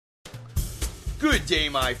Good day,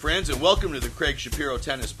 my friends, and welcome to the Craig Shapiro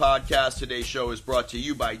Tennis Podcast. Today's show is brought to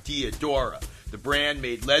you by Diadora, the brand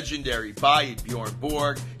made legendary by Bjorn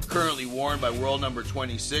Borg, currently worn by world number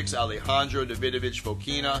 26 Alejandro Davidovich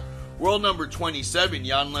Fokina, world number 27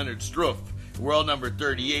 Jan-Lennard Struff, world number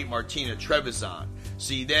 38 Martina Trevisan.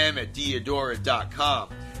 See them at Diadora.com.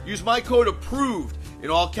 Use my code APPROVED in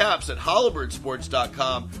all caps at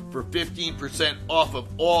HalliburtonSports.com for 15% off of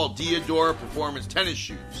all Diadora performance tennis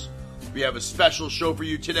shoes. We have a special show for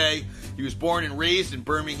you today. He was born and raised in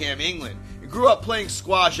Birmingham, England, and grew up playing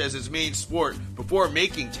squash as his main sport before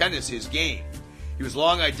making tennis his game. He was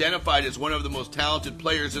long identified as one of the most talented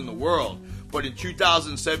players in the world, but in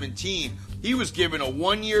 2017, he was given a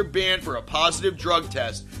one-year ban for a positive drug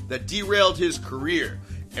test that derailed his career,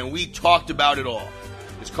 and we talked about it all.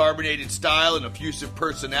 His carbonated style and effusive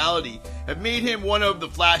personality have made him one of the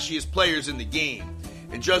flashiest players in the game.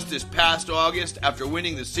 And just this past August, after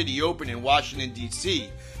winning the City Open in Washington, D.C.,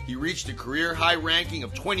 he reached a career-high ranking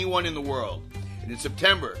of 21 in the world. And in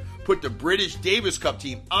September, put the British Davis Cup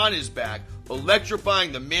team on his back,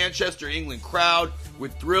 electrifying the Manchester, England crowd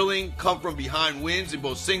with thrilling, come-from-behind wins in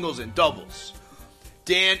both singles and doubles.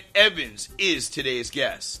 Dan Evans is today's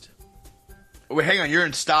guest. Oh, wait, hang on, you're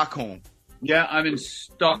in Stockholm. Yeah, I'm in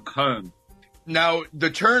Stockholm. Now, the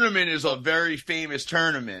tournament is a very famous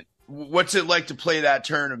tournament. What's it like to play that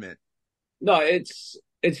tournament? No, it's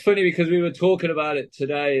funny because we were talking about it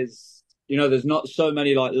today. There's not so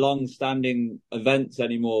many like long-standing events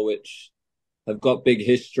anymore which have got big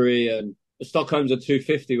history. And Stockholm's a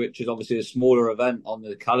 250, which is obviously a smaller event on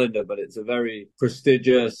the calendar, but it's a very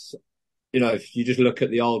prestigious. If you just look at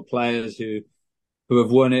the old players who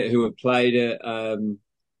have won it, who have played it,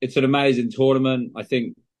 it's an amazing tournament. I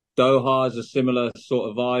think Doha has a similar sort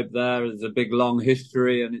of vibe there. There's a big, long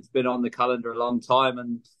history, and it's been on the calendar a long time.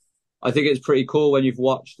 And I think it's pretty cool when you've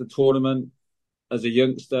watched the tournament as a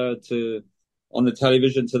youngster on the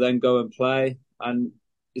television to then go and play. And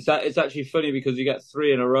it's actually funny because you get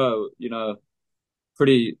three in a row,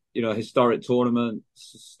 pretty, historic tournaments,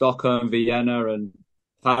 Stockholm, Vienna, and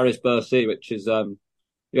Paris, Bercy, which is, and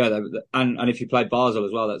if you play Basel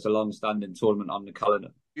as well, that's a long-standing tournament on the calendar.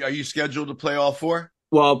 Are you scheduled to play all four?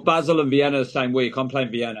 Well, Basel and Vienna the same week. I'm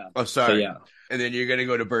playing Vienna. Oh, sorry. So, yeah. And then you're going to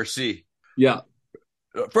go to Bercy. Yeah.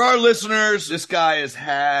 For our listeners, this guy has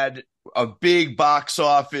had a big box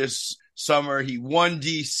office summer. He won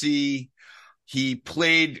DC. He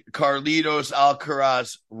played Carlitos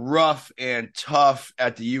Alcaraz rough and tough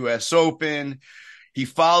at the U.S. Open. He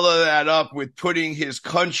followed that up with putting his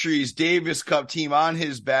country's Davis Cup team on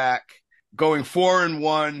his back, going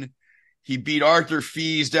 4-1. He beat Arthur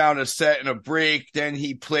Fees down a set and a break. Then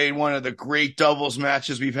he played one of the great doubles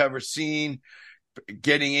matches we've ever seen,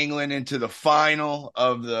 getting England into the final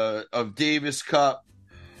of Davis Cup.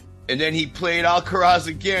 And then he played Alcaraz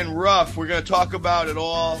again, rough. We're going to talk about it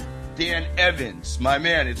all. Dan Evans, my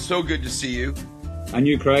man, it's so good to see you. And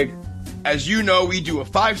you, Craig. As you know, we do a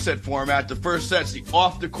 5-set format. The first set's the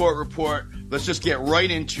off-the-court report. Let's just get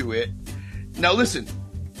right into it. Now, listen,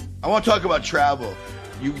 I want to talk about travel.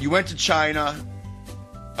 You went to China.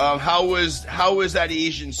 How was that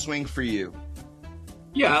Asian swing for you?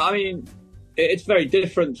 Yeah, I mean, it's very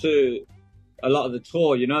different to a lot of the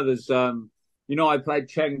tour. There's, I played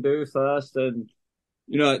Chengdu first, and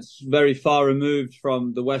it's very far removed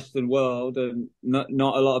from the Western world, and not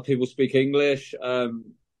a lot of people speak English.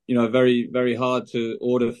 Very, very hard to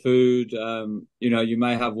order food. You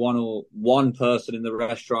may have one person in the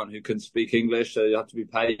restaurant who can speak English, so you have to be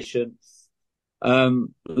patient.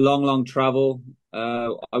 Long travel. I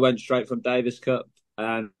went straight from Davis Cup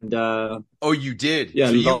and oh, you did? Yeah,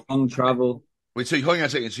 long travel. Wait, so hold on a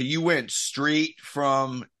second. So you went straight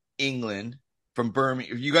from England, from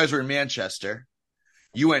Birmingham. You guys were in Manchester.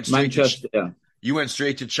 You went straight yeah. You went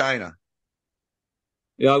straight to China.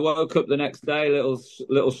 Yeah, I woke up the next day,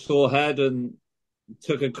 little sore head, and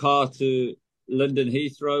took a car to London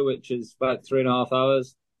Heathrow, which is about 3.5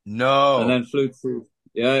 hours. No. And then flew through.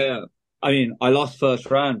 Yeah. I mean, I lost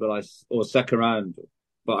first round, or second round.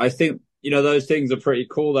 But I think, those things are pretty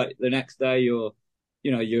cool that the next day you're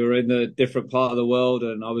in a different part of the world.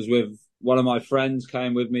 And I was with one of my friends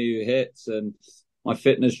came with me who hits, and my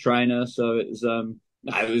fitness trainer. So it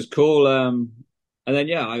was cool. And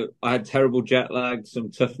then, I had terrible jet lag,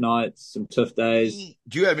 some tough nights, some tough days.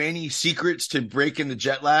 Do you have any secrets to breaking the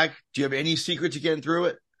jet lag? Do you have any secret to getting through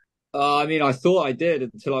it? I mean, I thought I did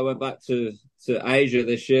until I went back to Asia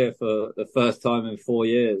this year for the first time in 4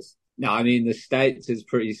 years. No, I mean, the States is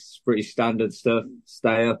pretty standard stuff.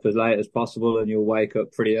 Stay up as late as possible and you'll wake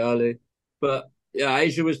up pretty early. But yeah,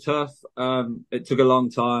 Asia was tough. It took a long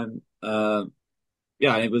time.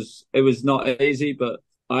 yeah, it was not easy, but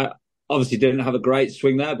I obviously didn't have a great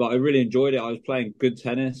swing there, but I really enjoyed it. I was playing good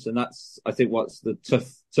tennis, and that's, I think, what's the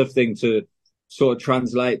tough thing to sort of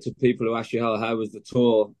translate to people who ask you how was the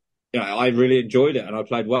tour. I really enjoyed it and I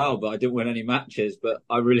played well, but I didn't win any matches. But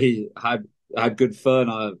I really had good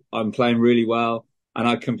fun. I'm playing really well, and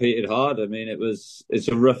I competed hard. I mean, it's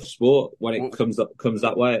a rough sport when it comes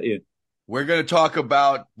that way at you. We're going to talk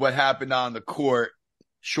about what happened on the court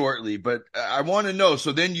shortly, but I want to know.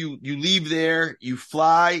 So then you leave there, you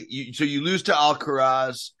fly, so you lose to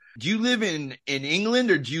Alcaraz. Do you live in England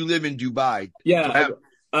or do you live in Dubai? Yeah,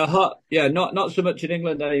 not so much in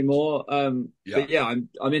England anymore. But yeah,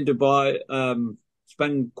 I'm in Dubai.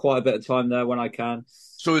 Spend quite a bit of time there when I can.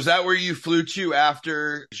 So is that where you flew to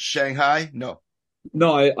after Shanghai? No,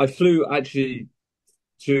 I flew actually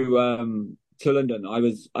to London.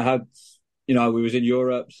 We was in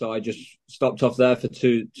Europe, so I just stopped off there for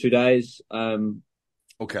two days.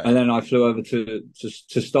 Okay, and then I flew over to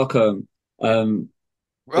Stockholm.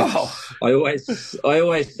 Oh, I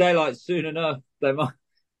always say, like, soon enough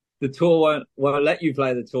the tour won't let you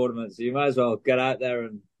play the tournament, so you might as well get out there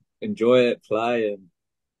and enjoy it, play, and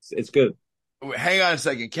it's good. Hang on a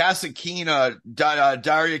second. Daria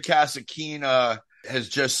Kasatkina has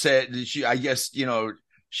just said that I guess,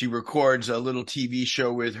 she records a little TV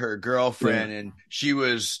show with her girlfriend, and she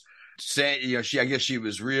was saying, I guess she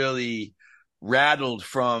was really rattled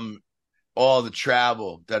from all the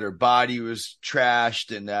travel, that her body was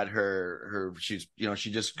trashed and that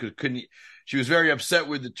she just couldn't, she was very upset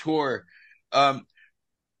with the tour.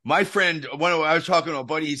 My friend, I was talking to a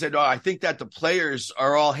buddy, he said, I think that the players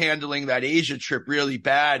are all handling that Asia trip really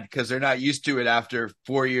bad because they're not used to it after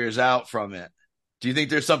 4 years out from it. Do you think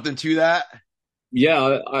there's something to that?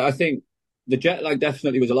 Yeah, I think the jet lag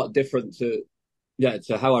definitely was a lot different to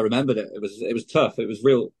how I remembered it. It was tough. It was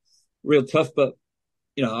real tough, but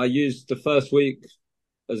I used the first week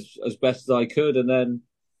as best as I could, and then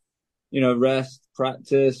rest,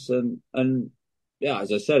 practice, and yeah,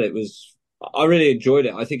 as I said, I really enjoyed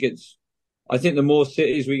it. I think the more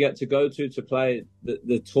cities we get to go to play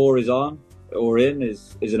the tour is on or in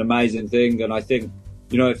is an amazing thing. And I think,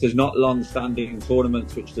 if there's not long standing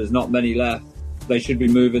tournaments, which there's not many left, they should be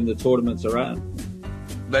moving the tournaments around.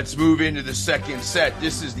 Let's move into the second set.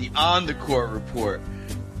 This is the on the court report.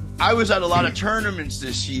 I was at a lot of tournaments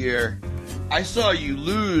this year. I saw you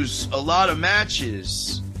lose a lot of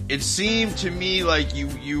matches. It seemed to me like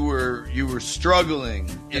you were struggling,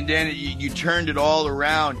 and then you turned it all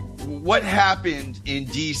around. What happened in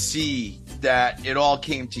DC that it all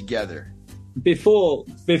came together? Before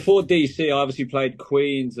DC, I obviously played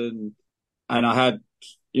Queens, and I had,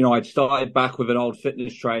 I'd started back with an old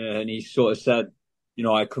fitness trainer, and he sort of said,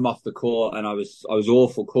 I come off the court and I was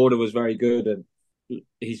awful. Corda was very good, and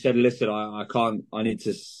he said, listen, I need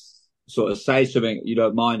to sort of say something. You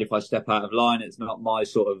don't mind if I step out of line?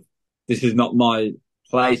 This is not my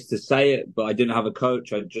place to say it, but I didn't have a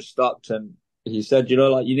coach. I just stopped, and he said, you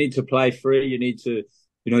need to play free. You need to,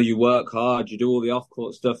 you work hard, you do all the off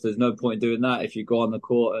court stuff. There's no point in doing that if you go on the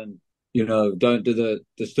court and, don't do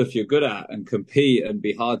the stuff you're good at and compete and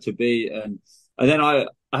be hard to beat. And then I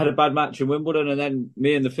had a bad match in Wimbledon, and then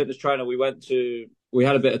me and the fitness trainer, we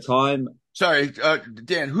had a bit of time. Sorry,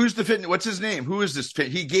 Dan, who's the fitness? What's his name? Who is this?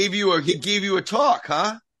 He gave you a talk,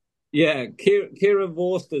 huh? Yeah, Kieran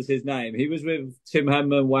Vorster's his name. He was with Tim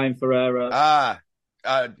Henman, Wayne Ferreira.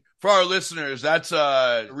 For our listeners, that's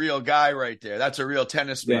a real guy right there. That's a real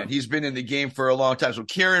tennis man. Yeah. He's been in the game for a long time. So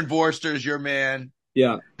Kieran Vorster's your man.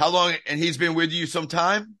 Yeah. How long? And he's been with you some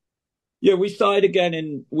time? Yeah, we started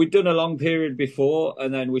again we'd done a long period before,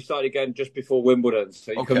 and then we started again just before Wimbledon.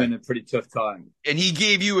 So you come in a pretty tough time. And he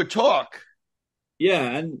gave you a talk.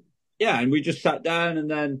 Yeah, and we just sat down,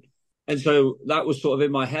 and so that was sort of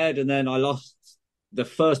in my head. And then I lost the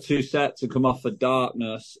first two sets and come off for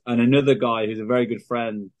darkness. And another guy who's a very good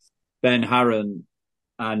friend, Ben Harron,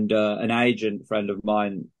 and an agent friend of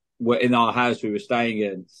mine were in our house we were staying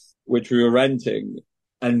in, which we were renting.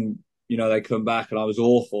 And they come back and I was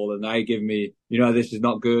awful, and they give me, this is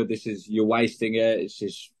not good. You're wasting it. It's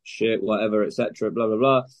just shit, whatever, etc. Blah, blah,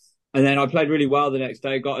 blah. And then I played really well the next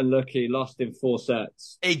day, got unlucky, lost in 4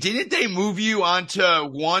 sets. Hey, didn't they move you onto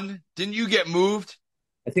one? Didn't you get moved?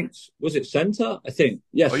 I think, was it center? I think.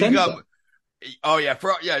 Yeah, center.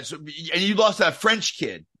 So, and you lost that French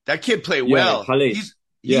kid. That kid played well. Halis.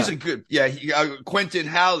 He's a good, Quentin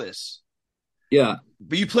Hallis. Yeah.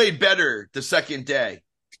 But you played better the second day.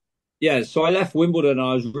 Yeah, so I left Wimbledon.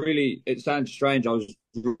 It sounds strange, I was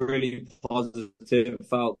really positive,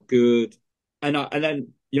 felt good. And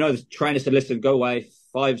then, the trainer said, listen, go away,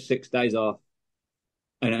 5-6 days off.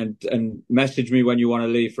 and message me when you want to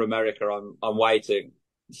leave for America. I'm waiting.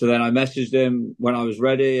 So then I messaged him when I was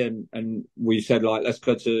ready, and we said like, let's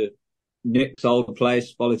go to Nick's old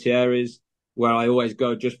place, Bollettieri's, where I always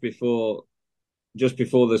go just before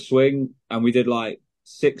the swing, and we did like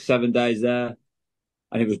 6-7 days there,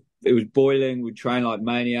 and it was boiling. We trained like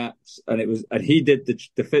maniacs, and he did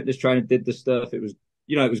the fitness trainer did the stuff. It was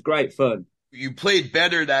it was great fun. You played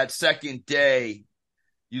better that second day.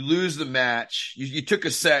 You lose the match. You took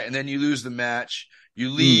a set and then you lose the match. You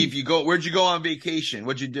leave. You go. Where'd you go on vacation?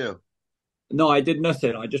 What'd you do? No, I did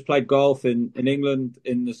nothing. I just played golf in England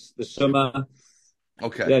in the summer.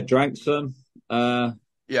 Okay. Yeah, drank some. Yeah.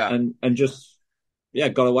 And just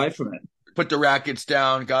got away from it. Put the rackets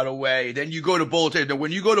down, got away. Then you go to Bolton. Now,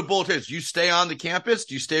 when you go to Bolton, you stay on the campus?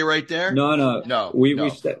 Do you stay right there? No.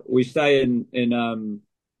 We stay in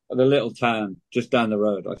the little town just down the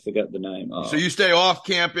road. I forget the name. So you stay off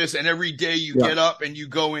campus, and every day you get up and you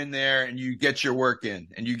go in there and you get your work in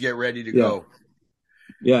and you get ready to go.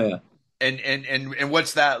 Yeah. And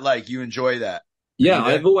what's that like? You enjoy that? Yeah,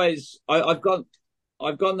 I've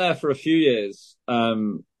gone there for a few years.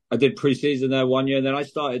 I did preseason there 1 year, and then I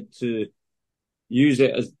started to use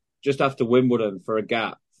it as just after Wimbledon for a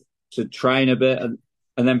gap to train a bit and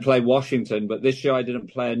then play Washington. But this year I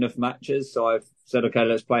didn't play enough matches, so I said, okay,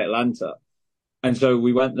 let's play Atlanta. And so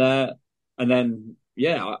we went there, and then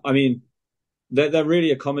I mean, they're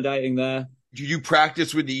really accommodating there. Do you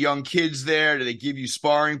practice with the young kids there? Do they give you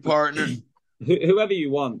sparring partners? Whoever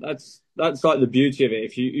you want. That's like the beauty of it.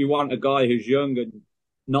 If you want a guy who's young, and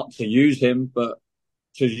not to use him, but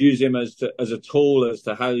to use him as a tool as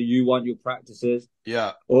to how you want your practices.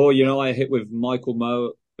 Yeah. Or, I hit with Michael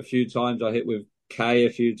Moe a few times. I hit with Kay a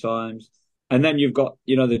few times. And then you've got,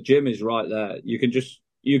 the gym is right there. You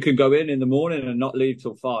can go in the morning and not leave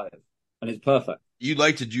till 5, and it's perfect. You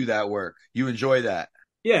like to do that work. You enjoy that.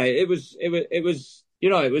 Yeah, it was, it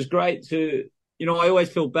was great to, I always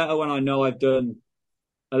feel better when I know I've done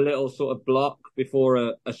a little sort of block before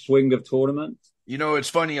a swing of tournament. It's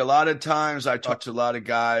funny. A lot of times I talk to a lot of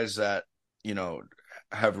guys that,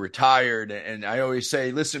 have retired, and I always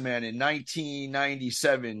say, listen, man, in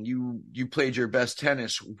 1997, you played your best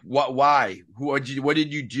tennis. Why? What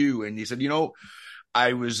did you do? And he said,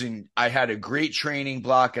 I had a great training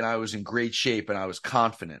block, and I was in great shape, and I was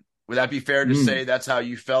confident. Would that be fair to say that's how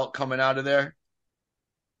you felt coming out of there?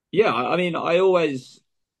 Yeah. I mean,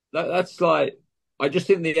 that's like, I just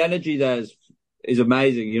think the energy there is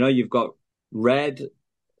amazing. You've got Red,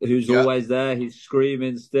 who's always there. He's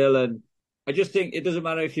screaming still, and I just think it doesn't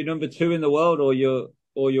matter if you're number 2 in the world or you're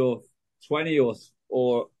 20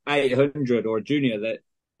 or 800 or a junior. That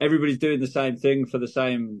everybody's doing the same thing for the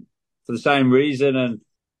same reason, and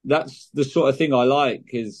that's the sort of thing I like.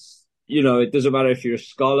 Is it doesn't matter if you're a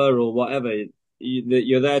scholar or whatever.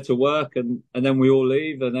 You're there to work, and then we all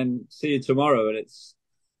leave, and then see you tomorrow. And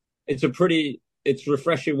it's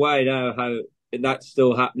refreshing way now how that's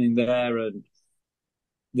still happening there, and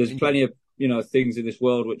there's plenty of things in this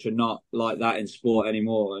world which are not like that in sport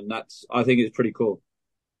anymore, and I think it's pretty cool.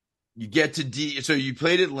 You get to so you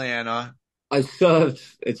played Atlanta. I served.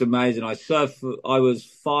 It's amazing. I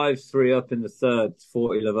was 5-3 up in the third,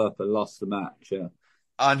 40 love up, and lost the match. Yeah.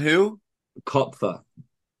 On who? Kopfer.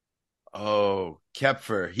 Oh,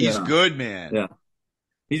 Kepfer. He's good, man. Yeah.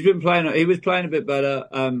 He was playing a bit better.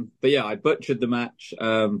 But yeah, I butchered the match.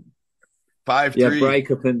 5-3. Yeah, break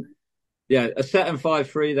up a set and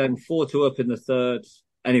 5-3, then 4-2 up in the third.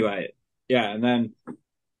 Anyway, and then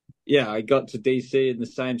I got to DC in the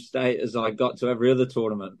same state as I got to every other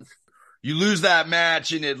tournament. You lose that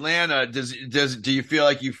match in Atlanta. Do you feel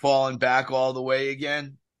like you've fallen back all the way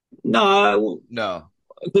again? No.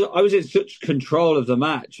 I was in such control of the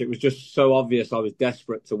match. It was just so obvious I was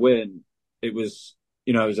desperate to win. It was,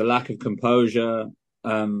 it was a lack of composure.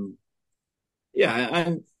 And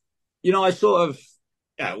I sort of,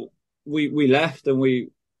 we left, and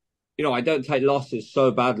I don't take losses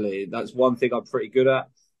so badly. That's one thing I'm pretty good at.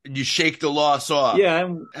 You shake the loss off. Yeah.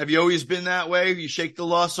 Have you always been that way? You shake the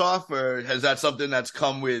loss off, or has that something that's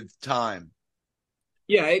come with time?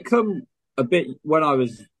 Yeah, it come a bit when I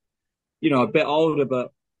was, a bit older,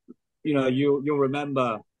 but, you'll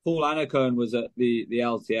remember Paul Annacone was at the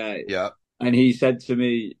LTA. Yeah. And he said to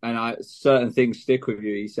me, and certain things stick with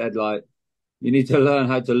you. He said, like, you need to learn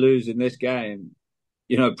how to lose in this game,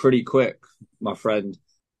 pretty quick, my friend.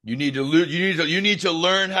 You need to lose. You need to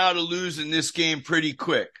learn how to lose in this game pretty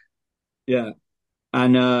quick. Yeah,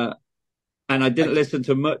 and I didn't listen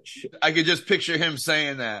to much. I could just picture him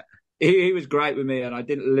saying that. He was great with me, and I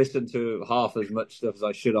didn't listen to half as much stuff as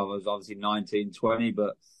I should have. I was obviously 19, 20,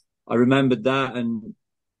 but I remembered that, and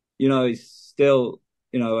he's still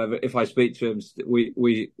you know, if I speak to him,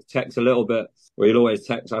 we text a little bit. Or he'll always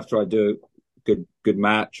text after I do a good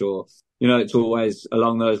match, or you know, it's always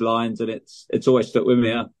along those lines, and it's always stuck with me.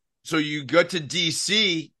 Yeah. So you got to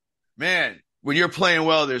DC, man. When you're playing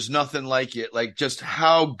well, there's nothing like it. Like, just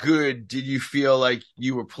how good did you feel like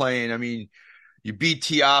you were playing? I mean, you beat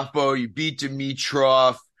Tiafoe, you beat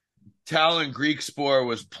Dimitrov. Talon Griekspoor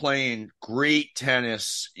was playing great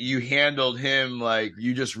tennis. You handled him like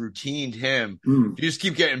you just routined him. You just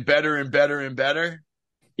keep getting better and better and better.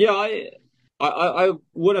 Yeah, I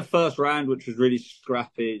won a first round, which was really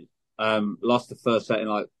scrappy. Lost the first set in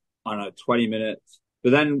like, I don't know, 20 minutes.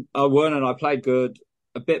 But then I won and I played good,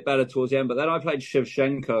 a bit better towards the end. But then I played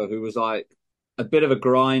Shevchenko, who was like a bit of a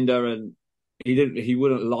grinder, and he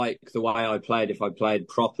wouldn't like the way I played if I played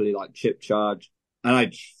properly, like chip charge. And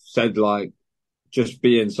I said, like, just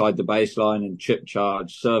be inside the baseline and chip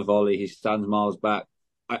charge, serve volley. He stands miles back.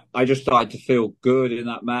 I just started to feel good in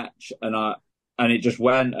that match, and it just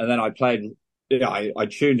went. And then I played. Yeah, I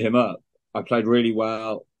tuned him up. I played really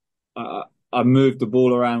well. I moved the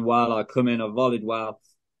ball around well. I come in, I volleyed well.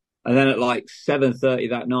 And then at like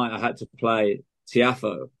 7:30 that night, I had to play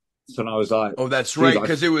Tiafoe. So I was like, oh, that's right,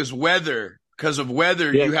 because it was weather. Because of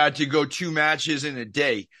weather, yeah. You had to go 2 matches in a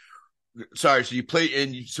day. Sorry, so you played,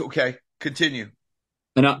 and okay, continue.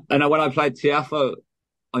 And when I played Tiafoe,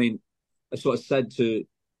 I mean, I sort of said to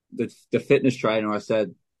the fitness trainer, I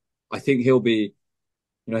said, I think he'll be,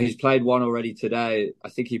 you know, he's played one already today. I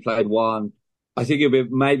think he played one. I think he'll be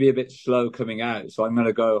maybe a bit slow coming out, so I'm going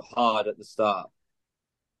to go hard at the start.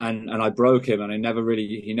 And I broke him, and he never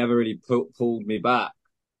really pulled me back.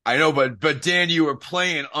 I know, but Dan, you were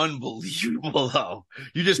playing unbelievable though.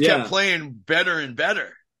 You just kept playing better and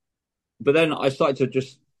better. But then I started to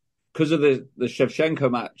just, because of the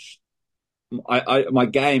Shevchenko match, I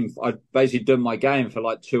basically done my game for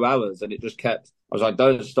like 2 hours, and it just kept. I was like,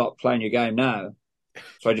 don't stop playing your game now.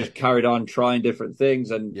 So I just carried on trying different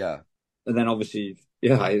things, and then obviously,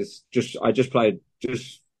 I just played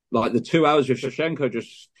just like the 2 hours with Shevchenko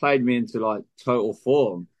just played me into like total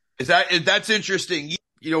form. That's interesting.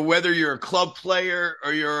 You know, whether you're a club player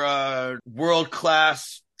or you're a world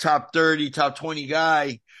class top 30, top 20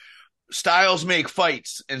 guy, styles make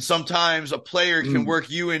fights, and sometimes a player can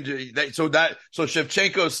work you into that. So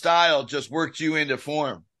Shevchenko's style just worked you into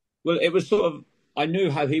form. Well, it was sort of, I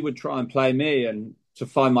knew how he would try and play me and to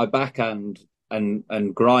find my backhand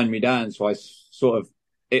and grind me down. So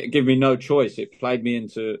it gave me no choice. It played me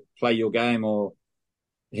into play your game, or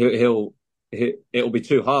it'll be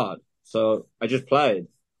too hard. So I just played,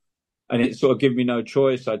 and it sort of gave me no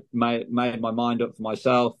choice. I made my mind up for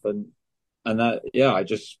myself, and that, I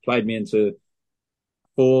just played me into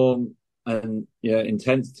form, and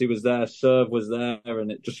intensity was there, serve was there,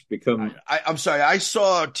 and it just become. I'm sorry, I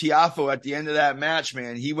saw Tiafoe at the end of that match,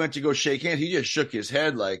 man. He went to go shake hands. He just shook his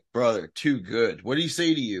head like, brother, too good. What did he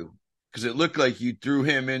say to you? Because it looked like you threw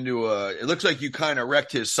him into it looks like you kind of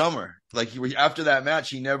wrecked his summer. Like after that match,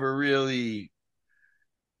 he never really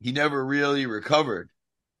recovered.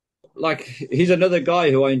 Like, he's another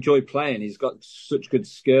guy who I enjoy playing. He's got such good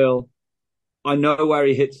skill. I know where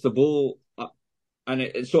he hits the ball, and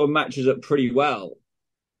it sort of matches up pretty well.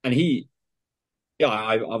 And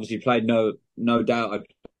I obviously played no doubt.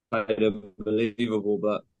 I played unbelievable,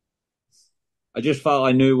 but I just felt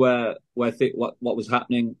I knew what was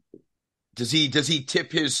happening. Does he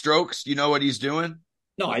tip his strokes? Do you know what he's doing?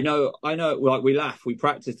 No, I know. Like, we laugh, we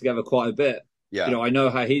practice together quite a bit. Yeah. You know, I know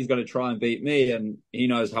how he's going to try and beat me, and he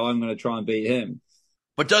knows how I'm going to try and beat him.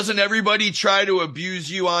 But doesn't everybody try to abuse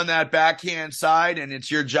you on that backhand side? And it's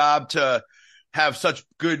your job to have such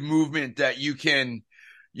good movement that you can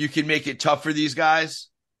make it tough for these guys?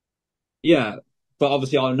 Yeah. But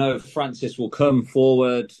obviously I know Francis will come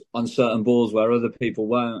forward on certain balls where other people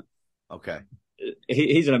won't. Okay.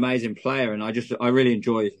 He's an amazing player, and I really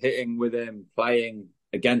enjoy hitting with him, playing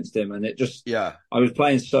against him, and it just I was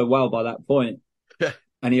playing so well by that point.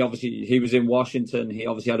 And he was in Washington. He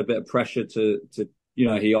obviously had a bit of pressure to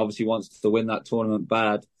he obviously wants to win that tournament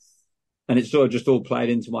bad, and it sort of just all played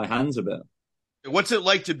into my hands a bit. What's it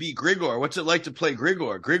like to beat Grigor? What's it like to play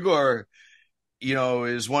Grigor? Grigor,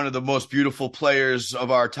 is one of the most beautiful players of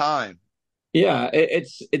our time. Yeah,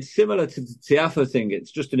 it's similar to the Tiafoe thing.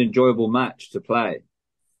 It's just an enjoyable match to play.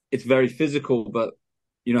 It's very physical, but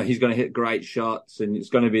he's going to hit great shots, and it's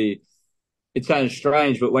going to be. It sounds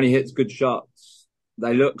strange, but when he hits good shots,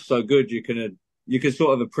 they look so good. You can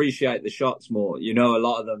sort of appreciate the shots more. A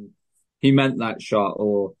lot of them, he meant that shot,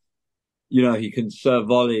 or he can serve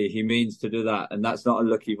volley. He means to do that, and that's not a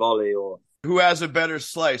lucky volley. Or who has a better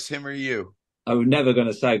slice, him or you? I was never going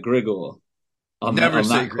to say Grigor. Never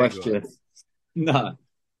say Grigor. Question. No,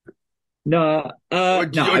 no, Wait, no.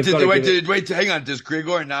 I've got to give it. wait, hang on. Does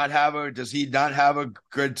he not have a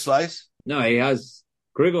good slice? No, he has.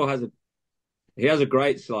 Grigor has a. He has a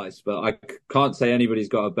great slice, but I can't say anybody's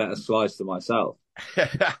got a better slice than myself.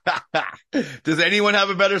 Does anyone have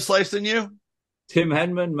a better slice than you? Tim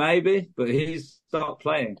Henman, maybe, but he's stopped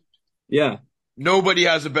playing. Yeah, Nobody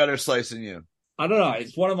has a better slice than you. I don't know.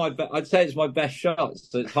 It's one of my. I'd say it's my best shots.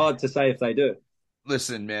 So it's hard to say if they do.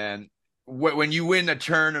 Listen, man, when you win a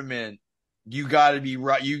tournament, you got to be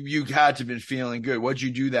right. You had to have been feeling good. What'd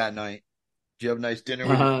you do that night? Did you have a nice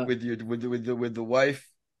dinner with the wife,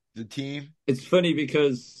 the team? It's funny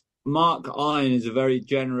because Mark Ein is a very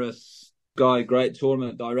generous guy, great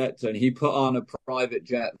tournament director, and he put on a private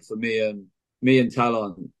jet for me and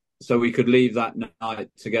Talon, so we could leave that night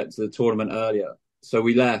to get to the tournament earlier. So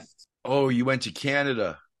we left. Oh, you went to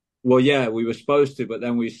Canada. Well, yeah, we were supposed to, but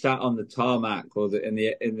then we sat on the tarmac or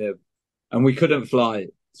and we couldn't fly.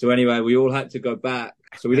 So anyway, we all had to go back.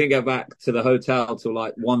 So we didn't get back to the hotel till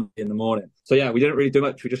like 1 in the morning. So yeah, we didn't really do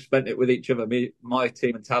much. We just spent it with each other, my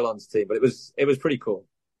team and Talon's team. But it was pretty cool.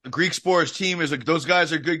 The Greek sports team those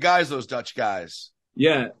guys are good guys. Those Dutch guys.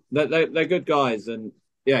 Yeah, they're good guys, and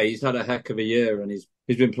yeah, he's had a heck of a year, and he's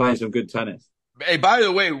been playing some good tennis. Hey, by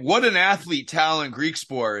the way, what an athlete Talon Greek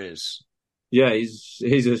sport is. Yeah, he's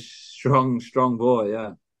a strong boy.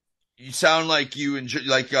 Yeah. You sound like you enjoy,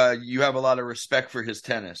 you have a lot of respect for his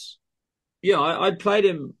tennis. Yeah, I played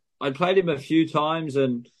him. I played him a few times,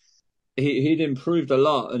 and he'd improved a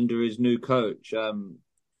lot under his new coach, Christoph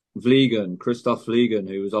Vliegen,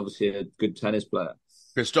 who was obviously a good tennis player.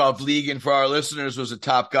 Christoph Vliegen, for our listeners, was a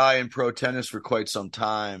top guy in pro tennis for quite some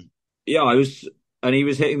time. Yeah, and he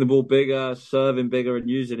was hitting the ball bigger, serving bigger, and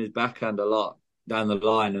using his backhand a lot down the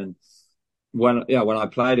line. And when I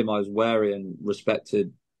played him, I was wary and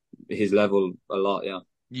respected his level a lot. Yeah.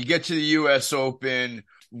 You get to the U.S. Open.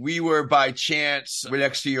 We were by chance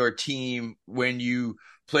next to your team when you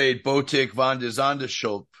played Botic van de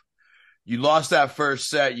Zanderschulp. You lost that first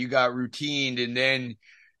set. You got routined, and then,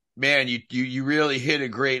 man, you really hit a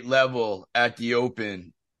great level at the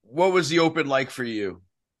Open. What was the Open like for you?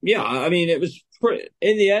 Yeah, I mean,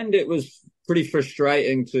 in the end, it was pretty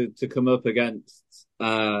frustrating to come up against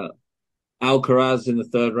Alcaraz in the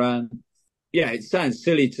third round. Yeah, it sounds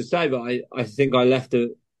silly to say, but I think I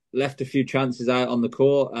left a few chances out on the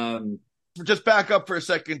court. Just back up for a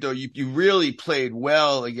second, though. You really played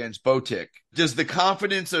well against Botic. Does the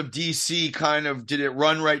confidence of DC did it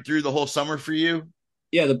run right through the whole summer for you?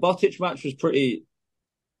 Yeah, the Botic match was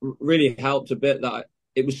really helped a bit. That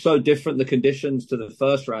it was so different, the conditions to the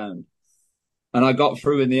first round. And I got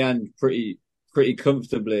through in the end pretty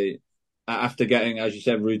comfortably after getting, as you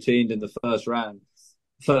said, routined in the first round,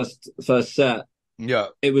 first set. Yeah,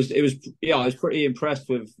 it was. Yeah, I was pretty impressed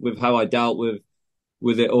with how I dealt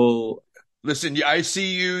with it all. Listen, I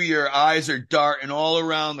see you. Your eyes are darting all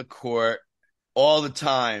around the court all the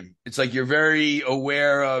time. It's like you're very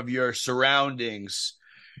aware of your surroundings.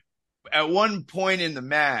 At one point in the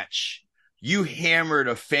match, you hammered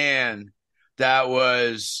a fan that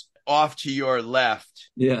was off to your left.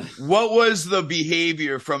 Yeah. What was the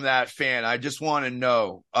behavior from that fan? I just want to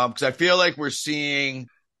know. Because I feel like we're seeing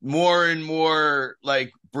more and more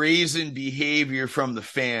like brazen behavior from the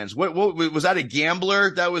fans. What was that, a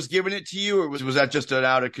gambler that was giving it to you, or was that just an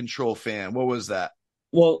out of control fan? What was that?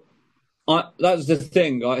 Well, that's the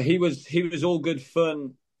thing. He was all good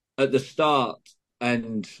fun at the start,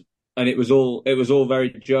 and it was all very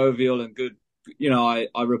jovial and good. You know,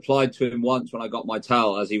 I replied to him once when I got my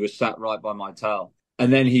towel, as he was sat right by my towel,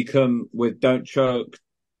 and then he come with "don't choke."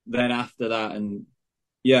 Then after that, and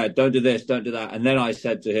yeah, don't do this, don't do that, and then I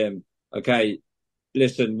said to him, "Okay,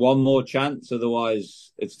 listen, one more chance,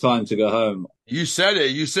 otherwise it's time to go home." You said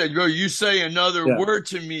it. You said, "Bro, you say another word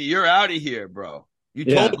to me, you're out of here, bro." You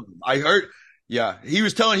told him. I heard. Yeah, he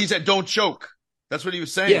said, "Don't choke." That's what he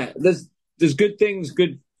was saying. Yeah, there's good things,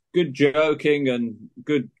 good joking, and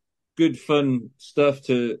good fun stuff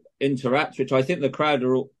to interact, which I think the crowd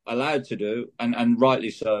are all allowed to do, and rightly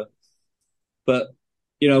so. But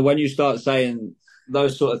you know, when you start saying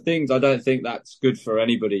those sort of things, I don't think that's good for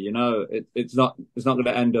anybody. You know, it's not going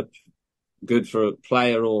to end up good for a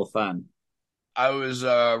player or a fan. I was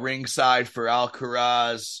ringside for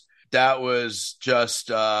Alcaraz. That was just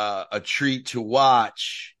a treat to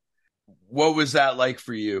watch. What was that like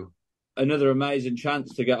for you? Another amazing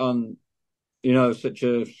chance to get on, you know, such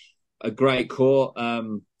a great court.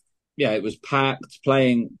 Yeah, it was packed,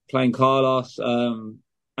 playing Carlos.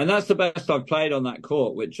 And that's the best I've played on that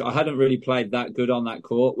court, which I hadn't really played that good on that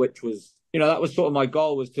court, which was, you know, that was sort of my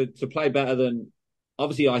goal, was to play better than,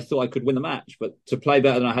 obviously I thought I could win the match, but to play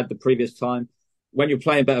better than I had the previous time. when you're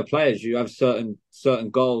playing better players, you have certain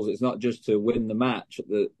goals. It's not just to win the match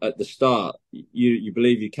at the start. You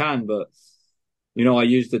believe you can, but I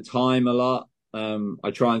use the time a lot.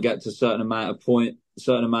 I try and get to a certain amount of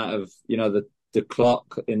the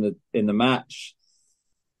clock in the match,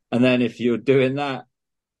 and then if you're doing that,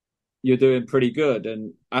 you're doing pretty good.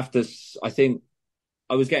 And after, I think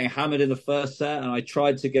I was getting hammered in the first set, and I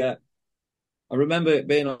remember it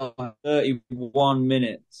being like 31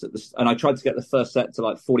 minutes and I tried to get the first set to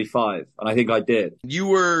like 45, and I think I did. You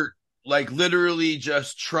were like literally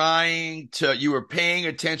just you were paying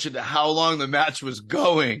attention to how long the match was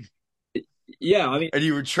going. Yeah, I mean, and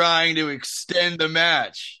you were trying to extend the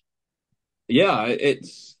match. Yeah,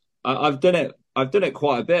 I've done it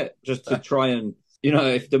quite a bit just to try and,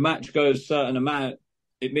 if the match goes a certain amount,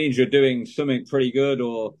 it means you're doing something pretty good,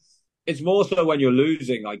 or it's more so when you're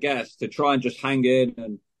losing, I guess, to try and just hang in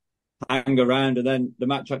and hang around. And then the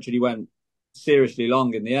match actually went seriously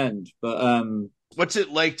long in the end. But what's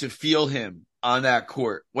it like to feel him on that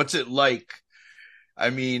court? What's it like? I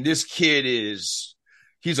mean, this kid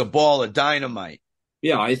he's a ball of dynamite.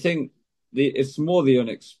 Yeah, I think it's more the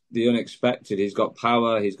unexpected. He's got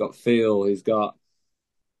power, he's got feel, he's got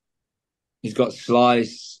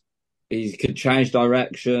slice, he could change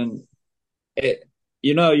direction.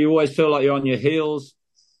 You always feel like you're on your heels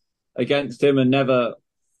against him and never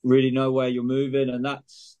really know where you're moving, and I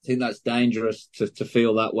think that's dangerous to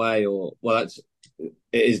feel that way. It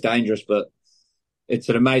is dangerous, but it's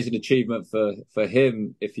an amazing achievement for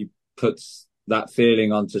him if he puts that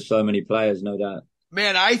feeling onto so many players, no doubt.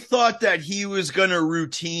 Man, I thought that he was going to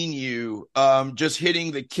routine you, just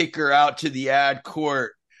hitting the kicker out to the ad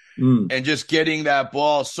court and just getting that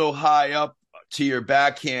ball so high up to your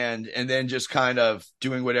backhand and then just kind of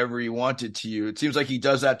doing whatever he wanted to you. It seems like he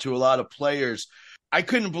does that to a lot of players. I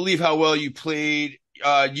couldn't believe how well you played.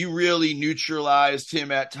 You really neutralized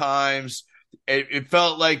him at times. It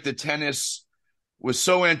felt like the tennis was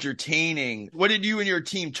so entertaining. What did you and your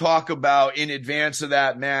team talk about in advance of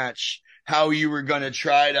that match? How you were going to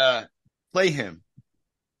try to play him?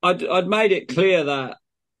 I'd made it clear that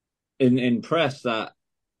in press that,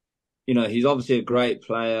 he's obviously a great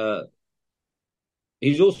player.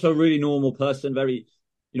 He's also a really normal person, very,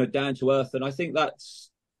 down to earth. And I think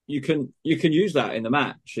that's, you can use that in the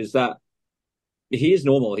match, is that he is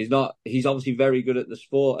normal. He's obviously very good at the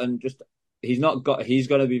sport, and just, he's going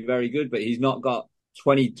to be very good, but he's not got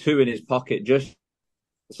 22 in his pocket just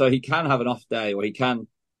so he can have an off day, or he can.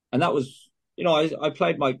 And that was, I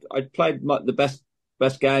played the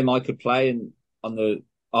best game I could play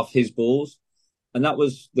off his balls. And that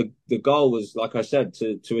was the goal was, like I said,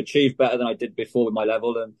 to achieve better than I did before with my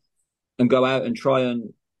level, and go out and try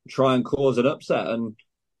and cause an upset. And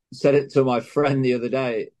said it to my friend the other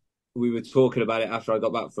day. We were talking about it after I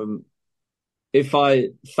got back from, if I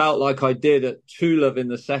felt like I did at Tulov in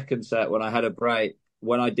the second set when I had a break,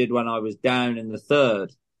 when I was down in the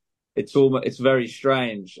third, it's very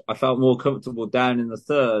strange. I felt more comfortable down in the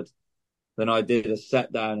third than I did a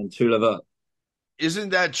set down and Tulov up. Isn't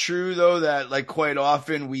that true though, that like quite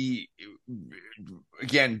often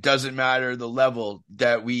again, doesn't matter the level,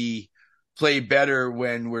 that we play better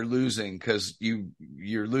when we're losing, because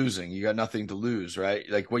you're losing, you got nothing to lose, right?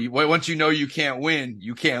 Like once you can't win,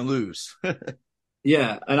 you can't lose.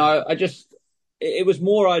 Yeah, and I just, it was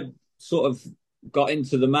more, I sort of got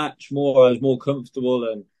into the match more, I was more comfortable,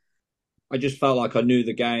 and I just felt like I knew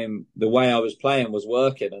the game, the way I was playing was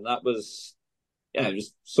working, and that was,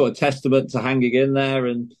 just sort of testament to hanging in there,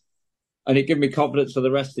 and it gave me confidence for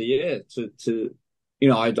the rest of the year to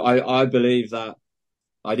I believe that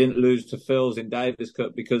I didn't lose to Phil's in Davis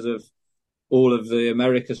Cup because of all of the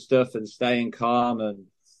America stuff and staying calm and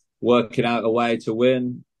working out a way to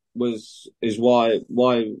win is why I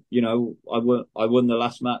won the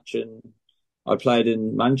last match and I played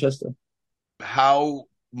in Manchester. How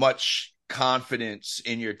much confidence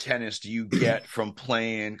in your tennis do you get from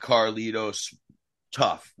playing Carlitos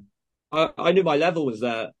tough? I knew my level was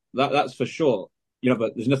there. That's for sure.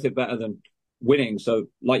 But there's nothing better than winning. So,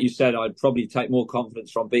 like you said, I'd probably take more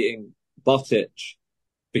confidence from beating Botic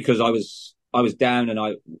because I was down and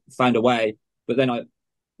I found a way. But then I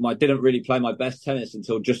didn't really play my best tennis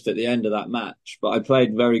until just at the end of that match. But I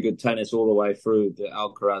played very good tennis all the way through the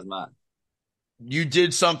Alcaraz match. You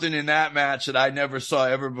did something in that match that I never saw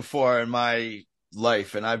ever before in my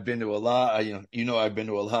life, and I've been to a lot. I've been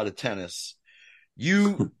to a lot of tennis.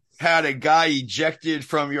 You had a guy ejected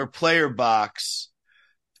from your player box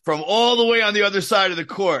from all the way on the other side of the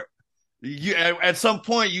court. At some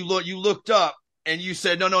point, you looked up and you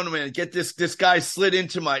said, "No, man, get this. This guy slid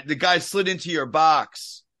into your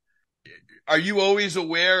box." Are you always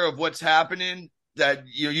aware of what's happening that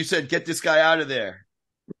you said get this guy out of there?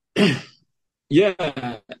 Yeah,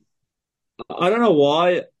 I don't know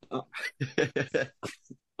why.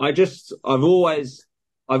 I've always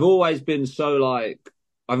been so like,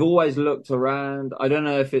 I've always looked around. I don't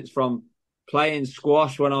know if it's from playing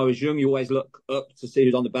squash when I was young. You always look up to see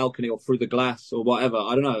who's on the balcony or through the glass or whatever.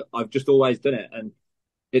 I don't know. I've just always done it, and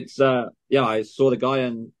yeah. I saw the guy,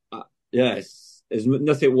 and yeah, it's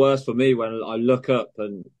nothing worse for me when I look up,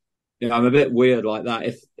 and I'm a bit weird like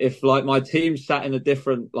that. If like my team sat in a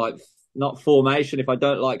different like not formation, if I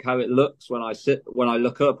don't like how it looks when I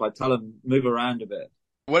look up, I tell them move around a bit.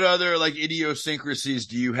 What other like idiosyncrasies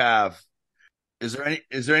do you have? Is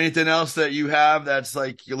there anything else that you have that's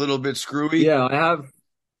like a little bit screwy? Yeah, I have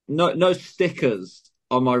no stickers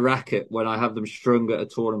on my racket when I have them strung at a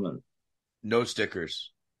tournament. No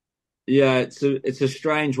stickers. Yeah, it's a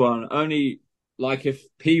strange one. Only like if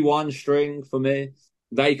P1 string for me,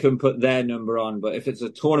 they can put their number on, but if it's a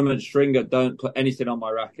tournament stringer, don't put anything on my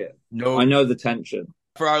racket. I No. know the tension.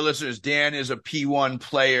 For our listeners, Dan is a P1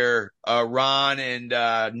 player. Ron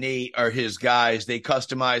and Nate are his guys. They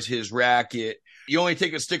customize his racket. You only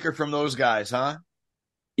take a sticker from those guys, huh?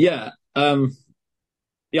 Yeah.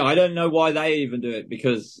 Yeah, I don't know why they even do it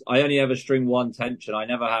because I only ever string one tension. I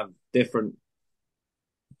never have different,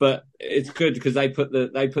 but it's good because they put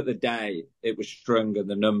the day it was strung and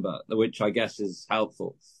the number, which I guess is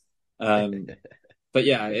helpful. But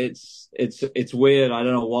yeah, it's weird. I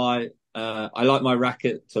don't know why. I like my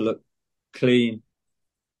racket to look clean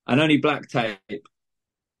and only black tape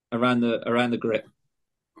around the grip.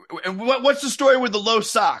 And what's the story with the low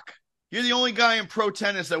sock? You're the only guy in pro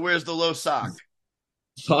tennis that wears the low sock.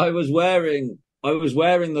 So I was wearing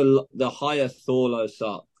the higher Thorlo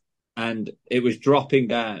sock, and it was dropping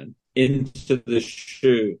down into the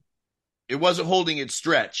shoe. It wasn't holding its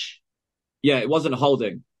stretch. Yeah, it wasn't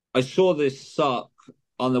holding. I saw this sock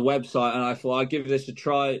on the website, and I thought I'd give this a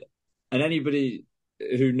try. And anybody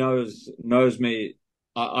who knows me,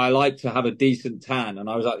 I like to have a decent tan, and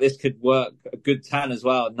I was like, this could work a good tan as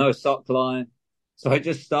well. No sock line, so I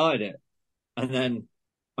just started it, and then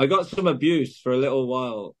I got some abuse for a little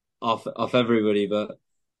while off everybody, but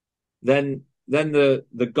then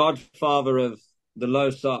the godfather of the low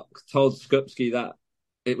sock told Skupski that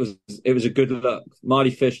it was a good look.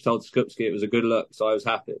 Marty Fish told Skupski it was a good look, so I was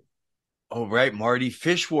happy. Oh, right. Marty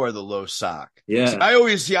Fish wore the low sock. Yeah. I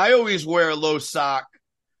always wear a low sock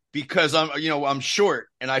because I'm short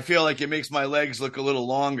and I feel like it makes my legs look a little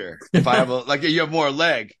longer if I have like you have more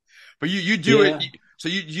leg, but you do Yeah. it. So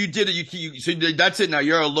you did it. So that's it. Now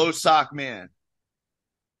you're a low sock man.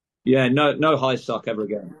 Yeah, no high sock ever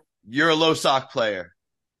again. You're a low sock player.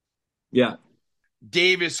 Yeah.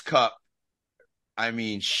 Davis Cup. I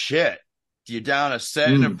mean, shit. You're down a set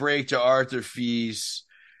and a break to Arthur Fees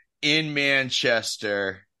in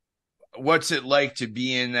Manchester. What's it like to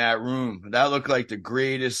be in that room? That looked like the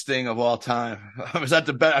greatest thing of all time. Was that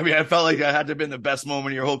the best? I mean, I felt like that had to have been the best moment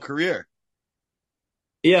of your whole career.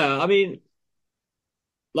 Yeah, I mean,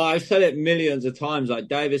 like I've said it millions of times, like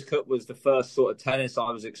Davis Cup was the first sort of tennis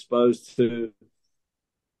I was exposed to.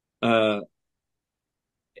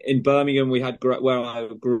 In Birmingham, we had where I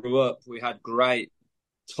grew up, we had great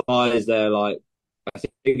ties there. Like I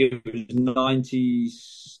think it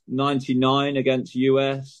was 99 against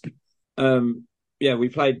US. Yeah, we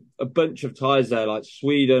played a bunch of ties there. Like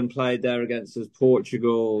Sweden played there against us,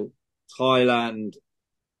 Portugal, Thailand,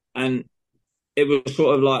 and it was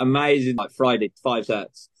sort of like amazing. Like Friday, 5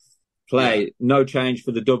 sets, play, no change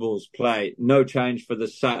for the doubles, play, no change for the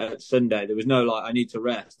Sunday. There was no like I need to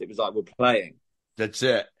rest. It was like we're playing. That's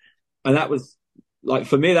it. And that was like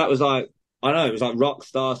for me, that was like I don't know, it was like rock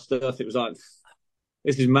star stuff. It was like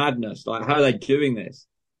this is madness. Like how are they doing this?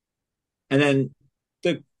 And then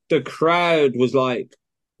the crowd was like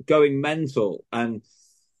going mental. And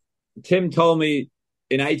Tim told me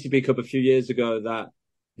in ATP Cup a few years ago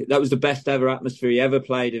that was the best ever atmosphere he ever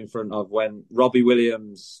played in front of when Robbie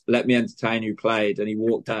Williams Let Me Entertain You played and he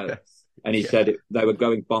walked out and he said they were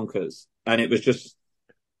going bonkers. And it was just,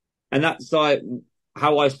 and that's like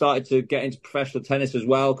how I started to get into professional tennis as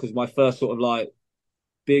well, because my first sort of like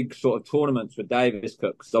big sort of tournaments were Davis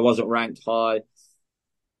Cup because I wasn't ranked high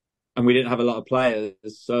and we didn't have a lot of players.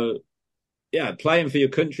 So yeah, playing for your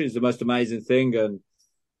country is the most amazing thing. And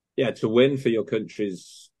yeah, to win for your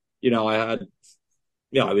country's, I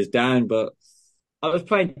was down, but I was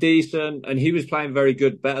playing decent and he was playing very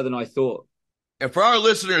good, better than I thought. And for our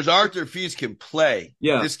listeners, Arthur Fees can play.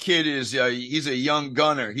 Yeah. This kid he's a young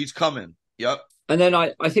gunner. He's coming. Yep. And then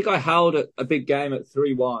I think I held a big game at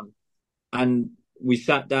 3-1 and we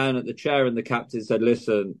sat down at the chair and the captain said,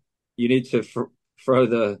 listen, you need to throw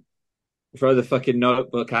the throw the fucking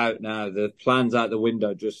notebook out now. The plan's out the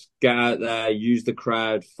window. Just get out there, use the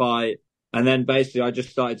crowd, fight. And then basically I just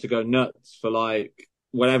started to go nuts for like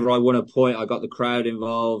whenever I won a point, I got the crowd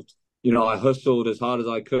involved. You know, I hustled as hard as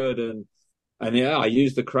I could and yeah, I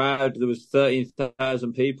used the crowd. There was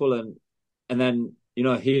 13,000 people and then, you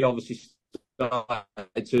know, he obviously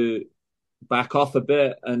started to back off a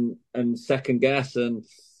bit and second guess and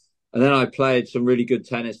then I played some really good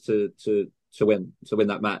tennis to win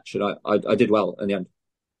that match, and I did well in the end.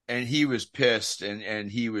 And he was pissed and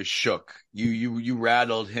he was shook. You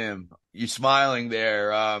rattled him. You smiling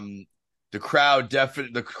there. The crowd,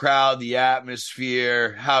 the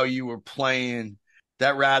atmosphere, how you were playing,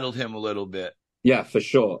 that rattled him a little bit. Yeah, for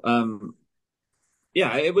sure.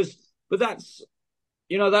 Yeah, it was, but that's,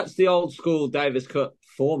 you know, that's the old school Davis Cup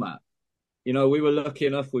format. You know, we were lucky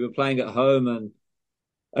enough, we were playing at home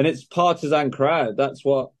and it's partisan crowd. That's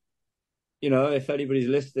what, you know, if anybody's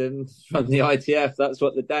listening from the ITF, that's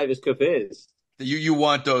what the Davis Cup is. You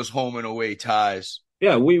want those home and away ties.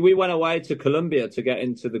 Yeah, we went away to Colombia to get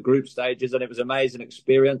into the group stages, and it was an amazing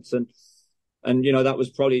experience. And you know, that was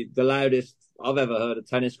probably the loudest I've ever heard a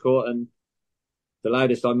tennis court, and the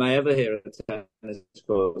loudest I may ever hear a tennis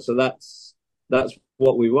court. So that's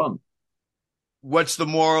what we want. What's the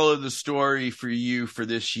moral of the story for you for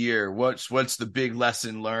this year? What's the big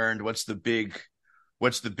lesson learned? What's the big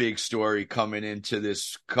story coming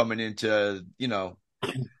into, you know,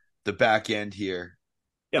 the back end here?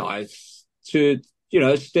 Yeah, to, you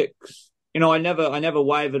know, sticks. You know, I never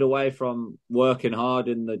wavered away from working hard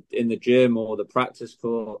in the gym or the practice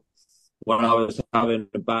court when I was having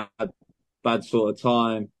a bad sort of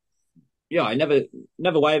time. Yeah, I never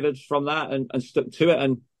wavered from that and stuck to it.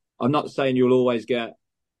 And I'm not saying you'll always get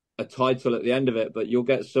a title at the end of it, but you'll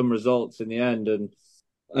get some results in the end. And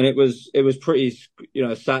it was pretty, you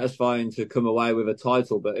know, satisfying to come away with a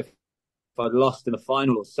title. But if I'd lost in the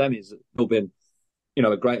final or semis, it would have been, you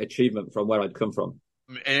know, a great achievement from where I'd come from.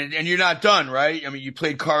 And you're not done, right? I mean, you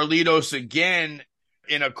played Carlitos again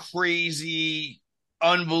in a crazy,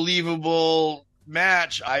 unbelievable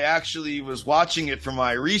match. I actually was watching it for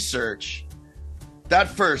my research. That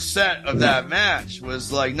first set of that match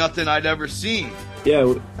was like nothing I'd ever seen.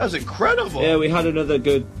 Yeah, that was incredible. Yeah, we had another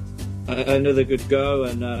good go,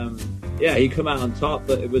 and yeah, he come out on top.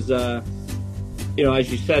 But it was, you know, as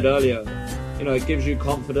you said earlier, you know, it gives you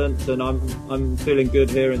confidence, and I'm feeling good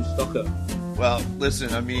here in Stockholm. Well,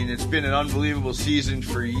 listen, I mean, it's been an unbelievable season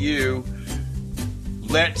for you.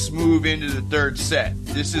 Let's move into the third set.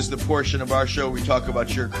 This is the portion of our show we talk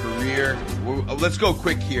about your career. Let's go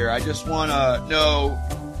quick here. I just want to know,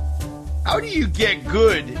 how do you get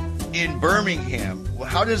good in Birmingham?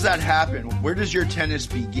 How does that happen? Where does your tennis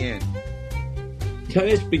begin?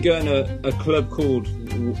 Tennis began a club called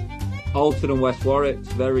Alton and West Warwick.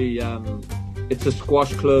 It's very, it's a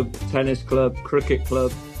squash club, tennis club, cricket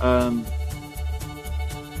club, and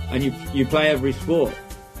you play every sport.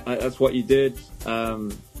 That's what you did.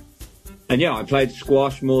 And yeah, I played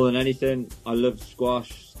squash more than anything. I loved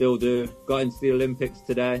squash, still do. Got into the Olympics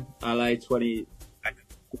today, LA 20.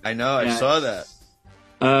 I know, I saw that.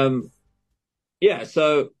 Yeah,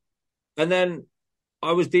 so, and then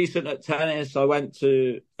I was decent at tennis. I went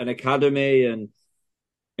to an academy and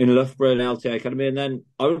in Loughborough, an LTA academy, and then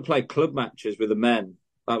I would play club matches with the men.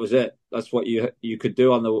 That was it. That's what you could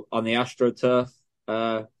do on the AstroTurf.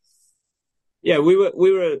 Yeah, we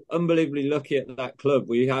were unbelievably lucky at that club.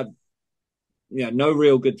 We had, you know, no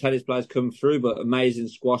real good tennis players come through, but amazing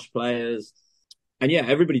squash players. And yeah,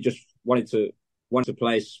 everybody just wanted to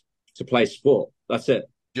play sport. That's it.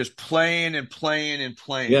 Just playing and playing and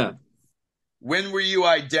playing. Yeah. When were you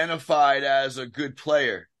identified as a good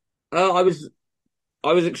player? I was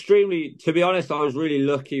extremely, to be honest, I was really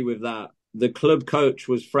lucky with that. The club coach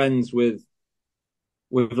was friends with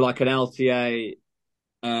like an LTA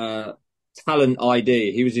talent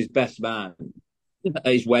ID. He was his best man at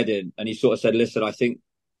his wedding, and he sort of said, "Listen, I think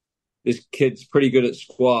this kid's pretty good at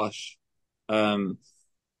squash.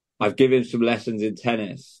 I've given him some lessons in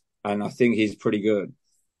tennis, and I think he's pretty good."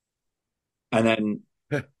 And then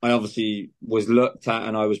I obviously was looked at,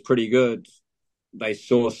 and I was pretty good. They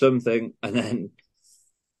saw something, and then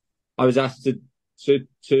I was asked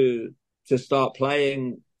to start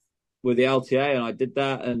playing with the LTA, and I did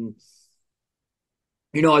that. And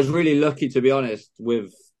you know, I was really lucky, to be honest,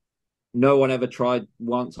 with no one ever tried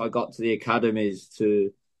once I got to the academies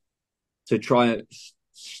to try and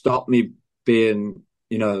stop me being,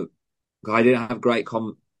 you know, I didn't have great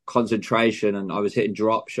concentration and I was hitting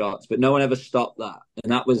drop shots, but no one ever stopped that.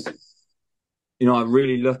 And that was, you know, I'm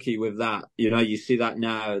really lucky with that. You know, you see that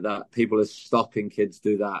now, that people are stopping kids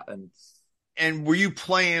do that. And And were you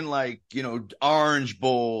playing like, Orange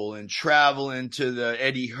Bowl and traveling to the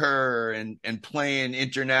Eddie Herr and playing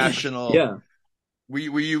international? Yeah. Were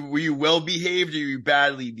you well behaved or were you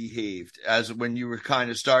badly behaved as when you were kind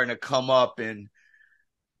of starting to come up and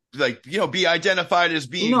like, be identified as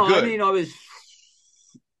being No, I good? mean, I was,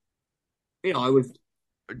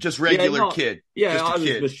 Just yeah, regular not, kid, yeah, just a I was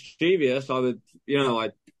kid. mischievous.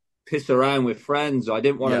 I'd piss around with friends. I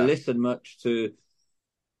didn't want to Yeah. listen much to,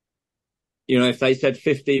 if they said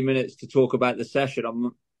 15 minutes to talk about the session,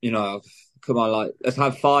 come on, like, let's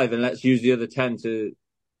have 5 and let's use the other 10 to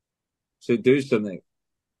do something,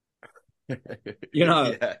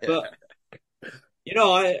 Yeah, but, yeah. you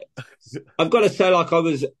know, I, I've got to say, like, I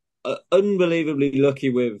was unbelievably lucky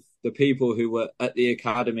with the people who were at the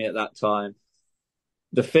academy at that time.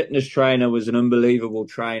 The fitness trainer was an unbelievable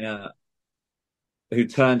trainer who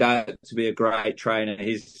turned out to be a great trainer.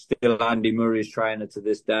 He's still Andy Murray's trainer to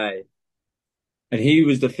this day. And he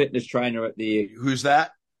was the fitness trainer at Who's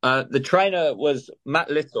that? the trainer was Matt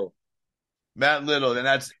Little. Matt Little.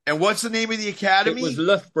 And what's the name of the It was academy?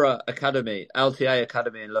 Loughborough Academy, LTA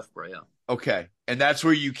Academy in Loughborough, yeah. Okay. And that's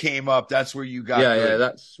where you came up. That's where you got Yeah,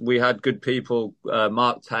 good. we had good people,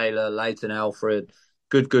 Mark Taylor, Leighton Alfred,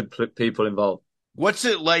 good people involved. What's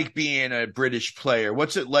it like being a British player?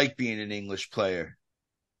 What's it like being an English player?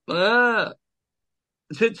 Uh,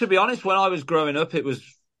 to be honest, when I was growing up, it was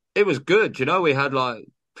good. We had like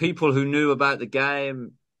people who knew about the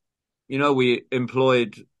game. We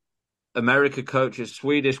employed America coaches,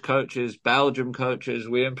 Swedish coaches, Belgium coaches.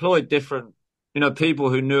 We employed different, people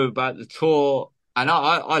who knew about the tour, and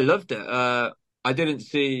I loved it. I didn't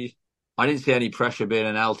see any pressure being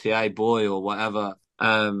an LTA boy or whatever.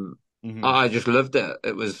 Hmm. I just loved it.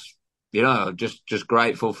 It was, just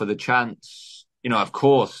grateful for the chance. Of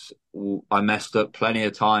course, I messed up plenty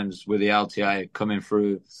of times with the LTA coming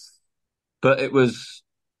through, but it was,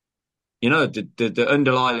 the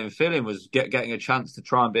underlying feeling was getting a chance to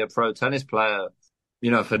try and be a pro tennis player.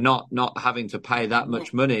 For not having to pay that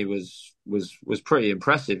much money was pretty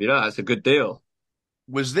impressive. That's a good deal.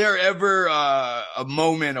 Was there ever a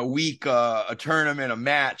moment, a week, a tournament, a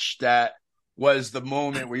match that was the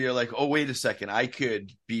moment where you're like, oh, wait a second, I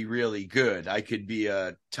could be really good. I could be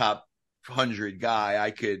a top 100 guy.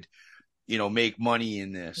 I could, make money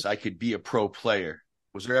in this. I could be a pro player.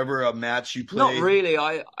 Was there ever a match you Not played? really.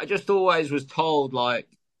 I just always was told like,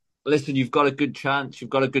 listen, you've got a good chance. You've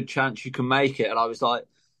got a good chance. You can make it. And I was like,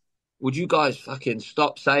 would you guys fucking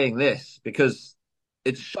stop saying this because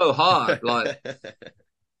it's so hard. Like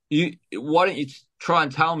why don't you try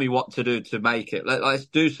and tell me what to do to make it? Let's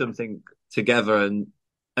do something together. And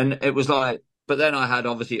it was like, but then I had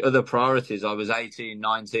obviously other priorities. I was 18,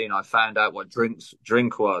 19. I found out what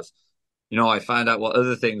drink was. I found out what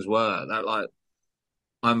other things were. That like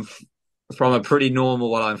I'm from a pretty normal.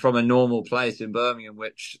 Well, I'm from a normal place in Birmingham,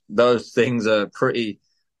 which those things are pretty.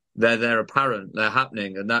 They're apparent. They're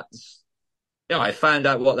happening, and that's I found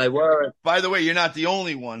out what they were. By the way, you're not the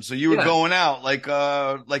only one. So you were Yeah, going out like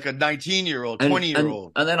a 19-year-old, and 20-year and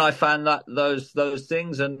old. and then I found that those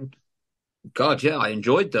things, and God, yeah, I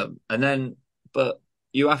enjoyed them. And then, but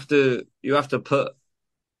you have to put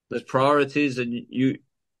there's priorities, and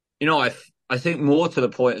I think more to the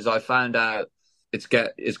point is I found out it's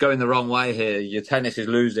going the wrong way here. Your tennis is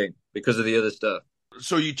losing because of the other stuff.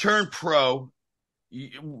 So you turned pro.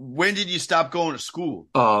 When did you stop going to school?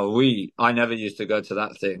 I never used to go to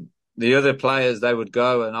that thing. The other players, they would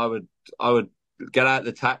go, and I would get out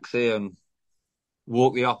the taxi and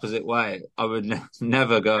walk the opposite way. I would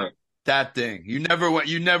never go. That thing. You never went.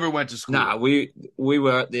 You never went to Nah, school. we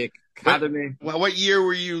were at the But academy. what year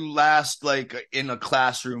were you last like in a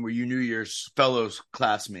classroom where you knew your fellow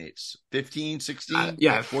classmates? 15, 16,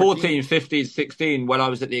 Yeah, 14? 14, 15, 16. When I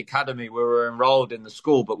was at the academy, we were enrolled in the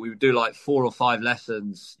school, but we would do like 4 or 5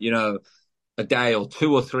 lessons, a day or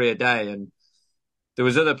 2 or 3 a day. And there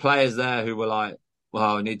was other players there who were like,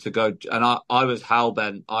 well, I need to go. And I was hell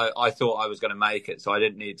bent. I thought I was going to make it, so I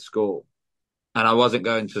didn't need school. And I wasn't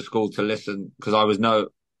going to school to listen because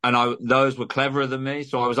those were cleverer than me.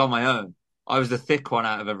 So I was on my own. I was the thick one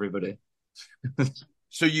out of everybody.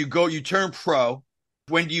 So you turn pro.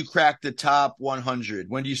 When do you crack the top 100?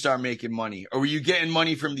 When do you start making money? Or were you getting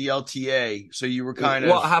money from the LTA? So you were kind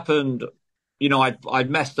What of, happened, I'd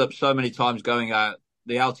messed up so many times going out.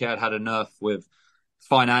 The LTA had enough with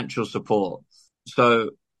financial support.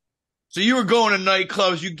 So so you were going to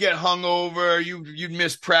nightclubs, you get hungover, you'd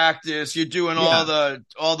miss practice, you're doing yeah,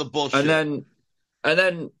 all the and bullshit. then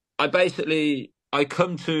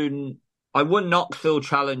I won Knoxville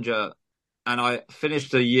Challenger, and I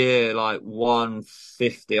finished the year like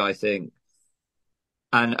 150, I think.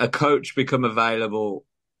 and a coach become available,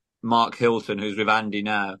 Mark Hilton, who's with Andy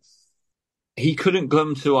now. He couldn't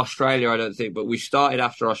come to Australia, I don't think, but we started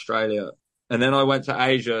after Australia. And then I went to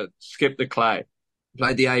Asia, skipped the clay,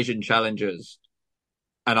 played the Asian Challengers,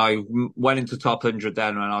 and I went into top 100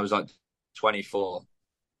 then when I was like 24.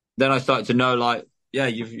 Then I started to know, like, yeah,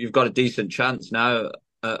 you've got a decent chance now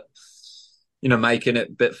at, making it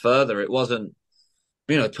a bit further. It wasn't,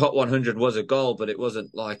 top 100 was a goal, but it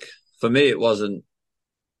wasn't like, for me, it wasn't,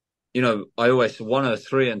 I always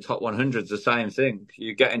 103 and top 100 is the same thing.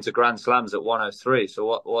 You get into Grand Slams at 103.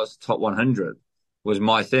 So what's top 100 was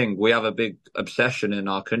my thing. We have a big obsession in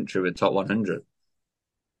our country with top 100.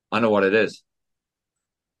 I know what it is.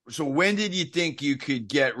 So when did you think you could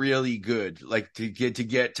get really good? Like to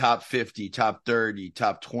get top 50, top 30,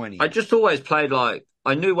 top 20? I just always played like,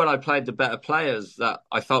 I knew when I played the better players that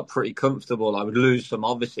I felt pretty comfortable. I would lose some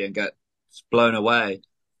obviously and get blown away.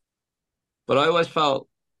 But I always felt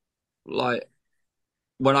like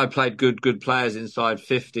when I played good players inside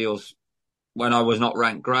 50 or when I was not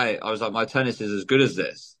ranked great, I was like, my tennis is as good as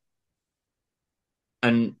this.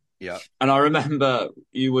 And yeah, and I remember,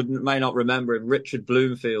 may not remember him, Richard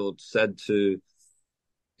Bloomfield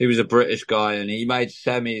he was a British guy and he made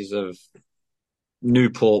semis of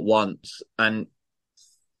Newport once, and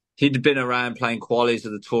he'd been around playing qualies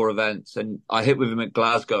of the tour events, and I hit with him at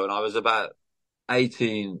Glasgow and I was about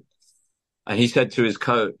 18, and he said to his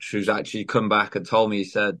coach, who's actually come back and told me, he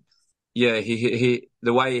said, yeah, he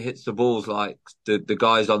the way he hits the balls like the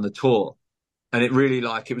guys on the tour. And it really,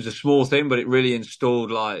 like, it was a small thing, but it really installed,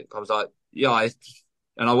 like, I was like, yeah,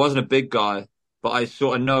 and I wasn't a big guy, but I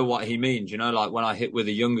sort of know what he means, like when I hit with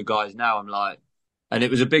the younger guys now, I'm like, and it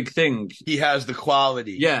was a big thing. He has the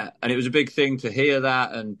quality. Yeah. And it was a big thing to hear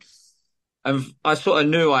that. And I sort of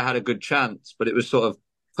knew I had a good chance, but it was sort of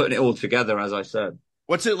putting it all together, as I said.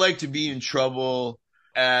 What's it like to be in trouble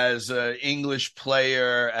as an English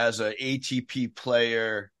player, as an ATP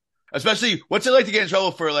player? Especially, what's it like to get in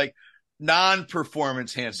trouble for, like,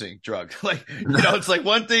 non-performance enhancing drug? Like, it's like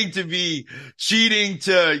one thing to be cheating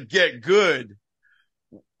to get good.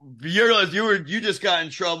 You just got in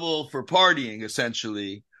trouble for partying,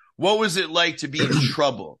 essentially. What was it like to be in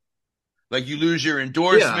trouble? Like, you lose your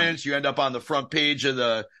endorsements, You end up on the front page of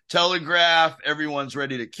the Telegraph, everyone's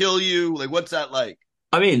ready to kill you. Like, what's that like?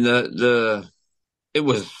 I mean, it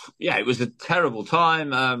was a terrible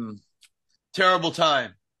time. Terrible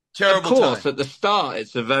time. Of course, at the start,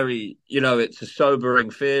 it's a very, it's a sobering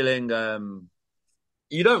feeling.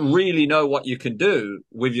 You don't really know what you can do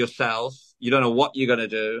with yourself. You don't know what you're going to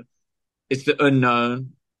do. It's the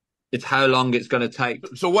unknown. It's how long it's going to take.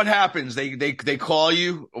 So what happens? They call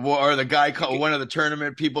you, or the guy, one of the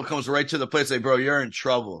tournament people comes right to the place. Say, bro, you're in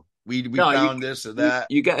trouble. We found this or that.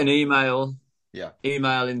 You get an email. Yeah.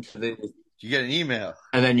 Email into the. You get an email.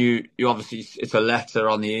 And then you obviously, it's a letter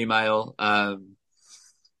on the email.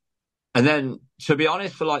 And then, to be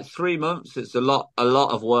honest, for like 3 months, it's a lot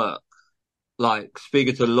of work. Like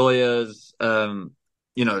speaking to lawyers,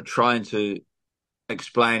 trying to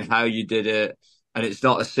explain how you did it. And it's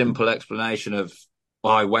not a simple explanation of,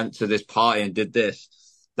 I went to this party and did this.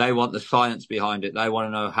 They want the science behind it. They want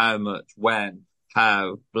to know how much, when,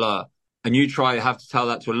 how, blah. And you have to tell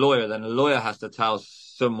that to a lawyer. Then a lawyer has to tell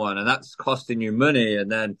someone, and that's costing you money.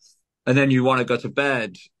 And then you want to go to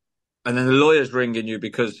bed. And then the lawyer's ringing you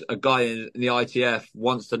because a guy in the ITF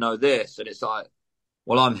wants to know this. And it's like,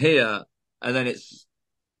 well, I'm here. And then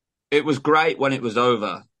it was great when it was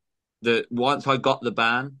over. Once I got the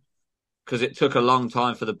ban, because it took a long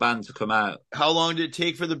time for the ban to come out. How long did it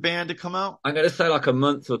take for the ban to come out? I'm going to say like a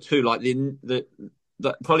month or two, like the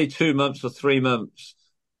probably 2 months or 3 months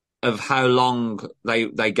of how long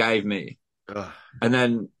they gave me. Ugh. And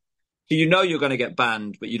then you're going to get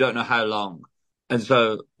banned, but you don't know how long. And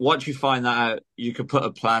so once you find that out, you can put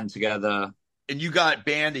a plan together. And you got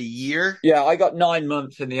banned a year? Yeah, I got 9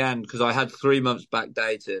 months in the end because I had 3 months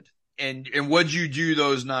backdated. And what'd you do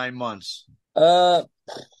those 9 months? No,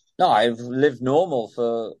 I've lived normal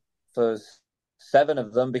for 7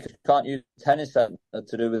 of them because you can't use tennis center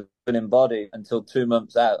to do with winning body until 2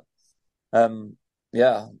 months out.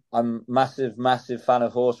 Yeah, I'm massive fan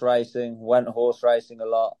of horse racing. Went horse racing a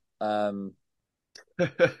lot. You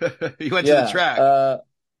went to the track.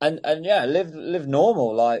 And yeah, live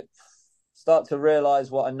normal. Like, start to realize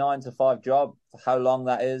what a 9 to 5 job, how long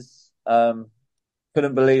that is.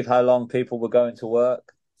 Couldn't believe how long people were going to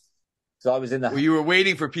work. So I was in the. Well, you were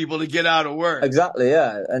waiting for people to get out of work. Exactly,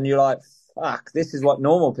 yeah. And you're like, fuck, this is what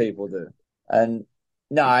normal people do. And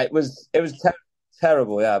no, it was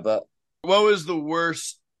terrible, yeah. But what was the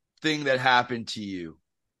worst thing that happened to you?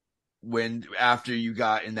 when after you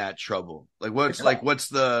got in that trouble? Like what's I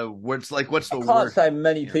the can't worst? say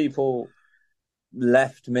many Yeah. people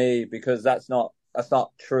left me because that's not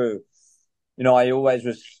true. I always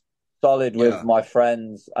was solid with Yeah. my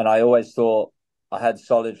friends, and I always thought I had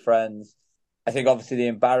solid friends. I think obviously the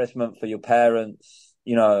embarrassment for your parents,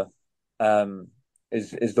 um,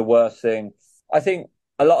 is the worst thing. I think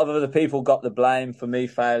a lot of other people got the blame for me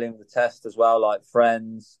failing the test as well, like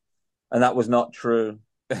friends, and that was not true.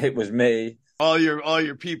 It was me. All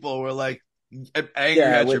your people were like angry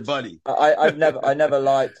Yeah, at your which buddy. I never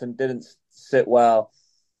liked and didn't sit well.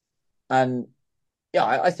 And yeah,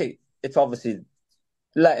 I think it's obviously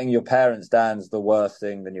letting your parents down is the worst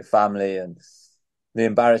thing than your family, and the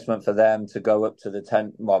embarrassment for them to go up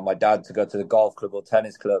to my dad to go to the golf club or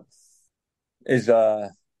tennis club is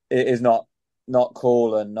it is not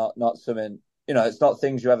cool, and not something, it's not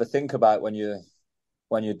things you ever think about when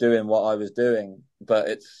you're doing what I was doing, but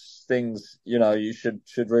it's things you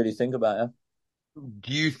should really think about. Yeah.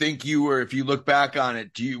 Do you think you were, if you look back on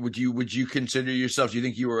it, would you consider yourself, do you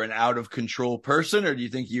think you were an out of control person, or do you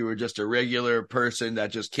think you were just a regular person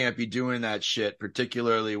that just can't be doing that shit,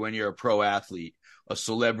 particularly when you're a pro athlete, a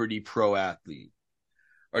celebrity pro athlete?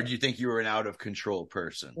 Or do you think you were an out of control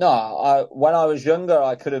person? No, when I was younger,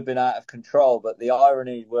 I could have been out of control, but the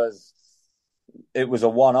irony was it was a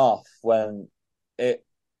one-off when it.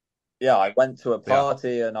 Yeah, I went to a Yeah.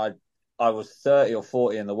 party and I was 30 or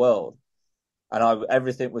 40 in the world, and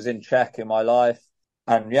everything was in check in my life,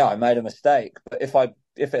 and yeah, I made a mistake. But if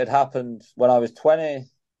it had happened when I was 20,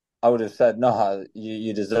 I would have said no,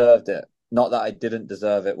 you deserved it. Not that I didn't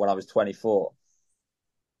deserve it when I was 24,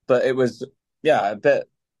 but it was, yeah, a bit,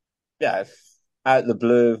 yeah, out of the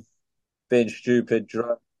blue, being stupid,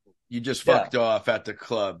 drunk. You just Yeah. fucked off at the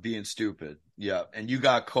club being stupid. Yeah. And you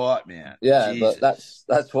got caught, man. Yeah, but Jesus.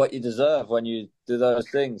 that's what you deserve when you do those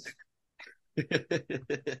things.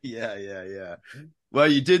 Yeah, yeah, yeah.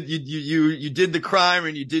 Well, you did the crime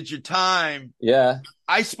and you did your time. Yeah.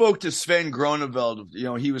 I spoke to Sven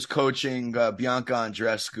Groneveld. He was coaching Bianca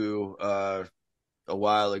Andreescu a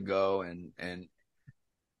while ago, and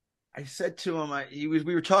I said to him,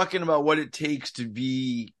 we were talking about what it takes to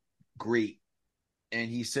be great, and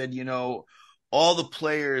he said, all the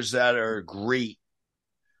players that are great,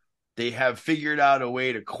 they have figured out a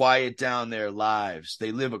way to quiet down their lives.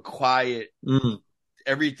 They live a quiet. Mm.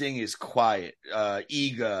 Everything is quiet.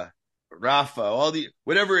 Iga, Rafa, all the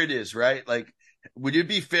whatever it is, right? Like, would it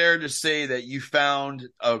be fair to say that you found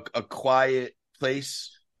a quiet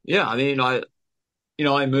place? Yeah, I mean, I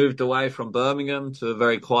moved away from Birmingham to a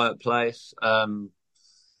very quiet place.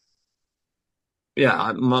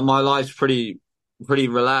 Yeah, my life's pretty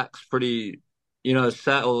relaxed, pretty,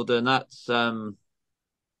 settled, and that's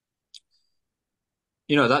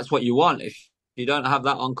what you want. If you don't have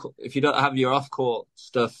that if you don't have your off court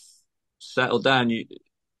stuff settled down,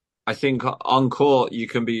 I think on court you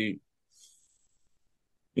can be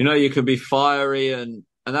fiery, and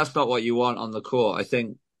that's not what you want on the court. I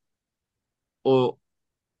think, or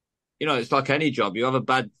it's like any job. You're having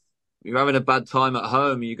a bad time at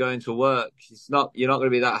home. You go into work. You're not going to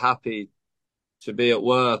be that happy to be at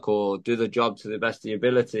work or do the job to the best of your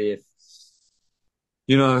ability if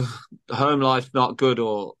home life's not good.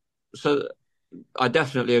 Or so I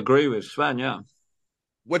definitely agree with Sven. Yeah.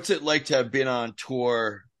 What's it like to have been on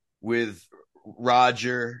tour with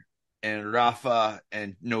Roger and Rafa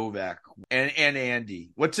and Novak and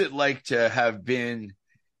Andy? What's it like to have been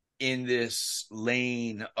in this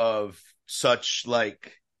lane of such,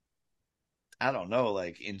 like, I don't know,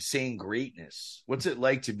 like insane greatness? What's it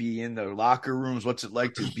like to be in the locker rooms? What's it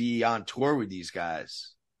like to be on tour with these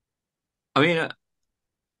guys? I mean,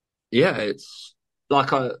 yeah, it's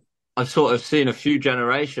like I've sort of seen a few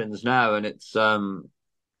generations now, and it's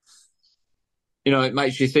it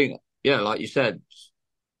makes you think. Yeah, like you said,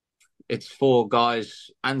 it's four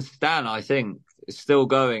guys, and Stan, I think, is still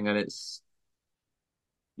going, and it's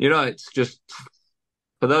just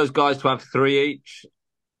for those guys to have three each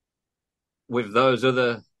with those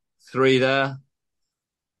other three there.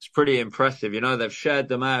 It's pretty impressive. They've shared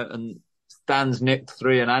them out, and Stan's nicked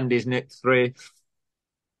three and Andy's nicked three.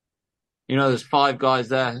 There's five guys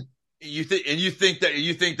there. You think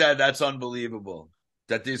that that's unbelievable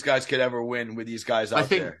that these guys could ever win with these guys I out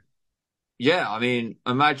think, there. yeah, I mean,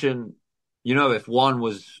 imagine, if one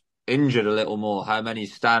was injured a little more, how many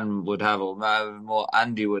Stan would have, or how more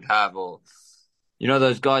Andy would have, or,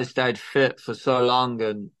 those guys stayed fit for so long,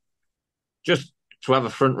 and just to have a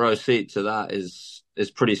front row seat to that is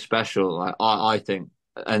pretty special. I think,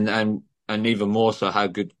 and even more so how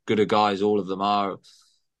good a guys all of them are.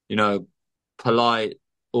 Polite,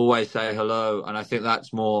 always say hello. And I think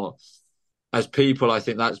that's more, as people, I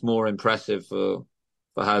think that's more impressive for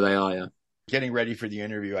how they are. Yeah. Getting ready for the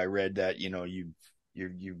interview, I read that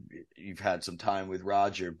you've had some time with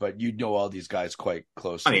Roger, but you know all these guys quite I mean,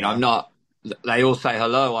 closely, I'm huh? not. They all say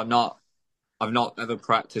hello. I've not ever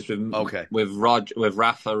practiced Okay. with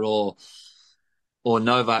Rafa or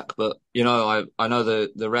Novak, but I know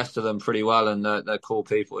the rest of them pretty well, and they're cool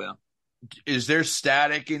people. Yeah. Is there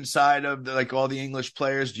static inside of like all the English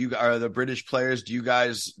players? Are the British players? Do you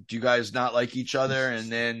guys not like each other,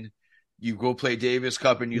 and then you go play Davis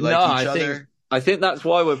Cup and you No, like each other? I think that's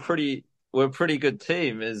why we're a pretty good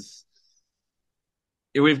team. Is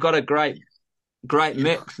we've got a great You know,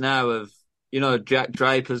 mix now of Jack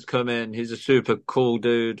Draper's come in. He's a super cool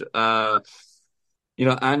dude. Andy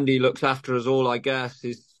looks after us all. I guess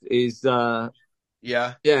he's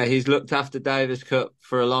yeah. yeah, he's looked after Davis Cup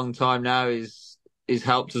for a long time now. He's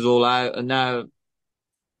helped us all out, and now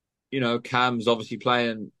Cam's obviously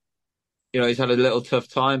playing. He's had a little tough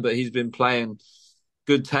time, but he's been playing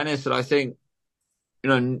good tennis, and I think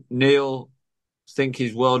Neil think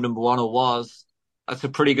he's world number one or was. That's a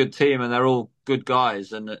pretty good team, and they're all good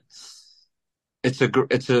guys, and it's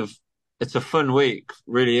a it's a fun week,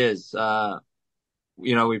 really is.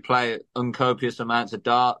 We play uncopious amounts of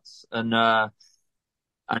darts and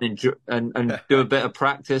do a bit of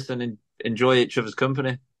practice and enjoy each other's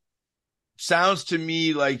company. Sounds to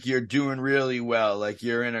me like you're doing really well. Like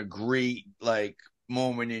you're in a great like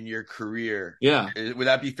moment in your career. Yeah, Would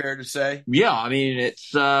that be fair to say? yeah. I mean,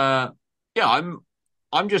 it's yeah. I'm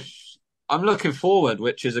just I'm looking forward,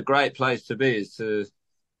 which is a great place to be. Is to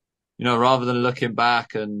rather than looking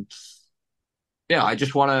back and yeah, I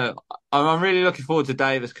just want to. I'm really looking forward to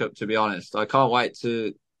Davis Cup. To be honest, I can't wait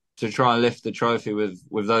to try and lift the trophy with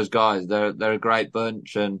those guys. They're a great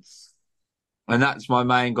bunch, and that's my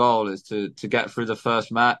main goal is to get through the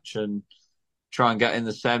first match and try and get in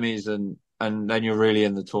the semis, and then you're really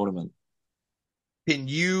in the tournament. Can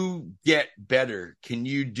you get better? Can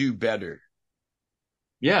you do better?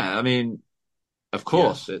 Yeah, I mean, of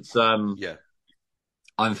course, Yes. it's Yeah.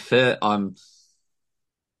 I'm fit, I'm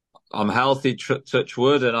healthy, touch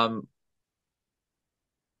wood, and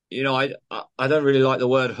I don't really like the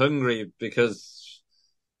word hungry because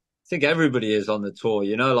I think everybody is on the tour.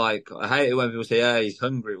 Like I hate it when people say, "Yeah, he's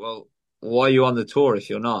hungry." Well, why are you on the tour if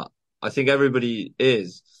you're not? I think everybody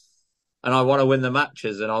is, and I want to win the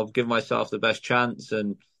matches, and I'll give myself the best chance,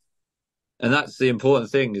 and that's the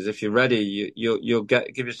important thing. Is if you're ready, you'll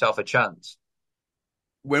give yourself a chance.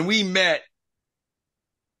 When we met,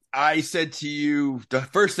 I said to you, the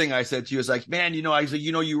first thing I said to you is like, man, I was like,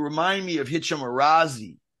 you remind me of Hitcham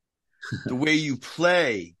Arazi, the way you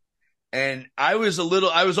play. And I was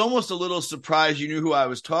almost a little surprised you knew who I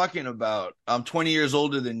was talking about. I'm 20 years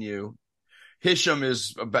older than you. He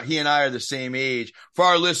and I are the same age. For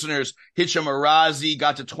our listeners, Hitcham Arazi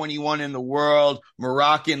got to 21 in the world,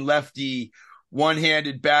 Moroccan lefty,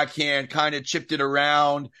 one-handed backhand, kind of chipped it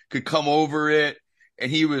around, could come over it,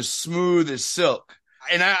 and he was smooth as silk.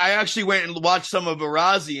 And I actually went and watched some of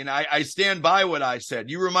Arazi, and I stand by what I said.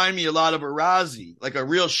 You remind me a lot of Arazi, like a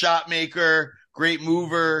real shot maker, great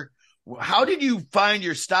mover. How did you find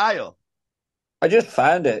your style? I just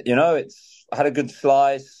found it. I had a good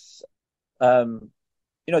slice.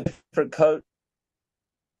 Different coach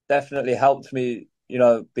definitely helped me.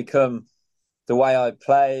 Become the way I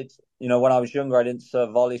played. When I was younger, I didn't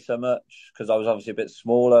serve volley so much because I was obviously a bit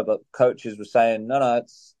smaller. But coaches were saying, no,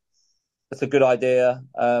 it's a good idea.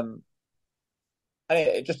 And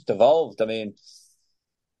it just evolved. I mean,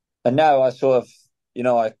 and now I sort of,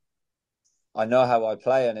 I know how I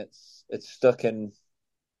play, and it's stuck in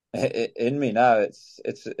me now. It's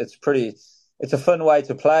a fun way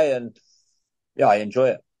to play, and yeah, I enjoy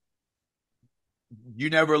it. You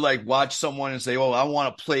never like watch someone and say, "Oh, I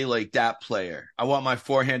want to play like that player. I want my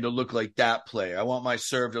forehand to look like that player. I want my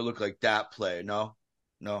serve to look like that player." No,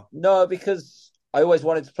 no. No, because I always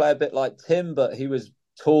wanted to play a bit like Tim, but he was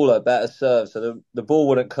taller, better serve, so the ball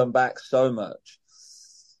wouldn't come back so much.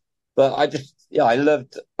 But I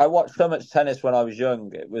watched so much tennis when I was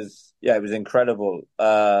young. It was incredible.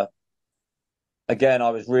 Again, I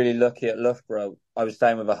was really lucky at Loughborough. I was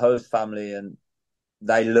staying with a host family, and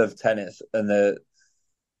they love tennis, and the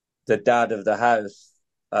dad of the house,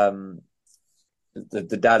 the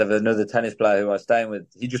dad of another tennis player who I was staying with,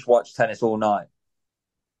 he just watched tennis all night,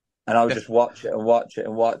 and I would just watch it and watch it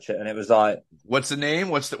and watch it, and it was like, What's the name?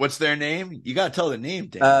 What's their name? You got to tell the name,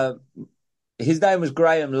 Dan. his name was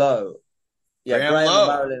Graham Lowe. Yeah, Graham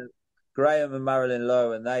Lowe. Graham and Marilyn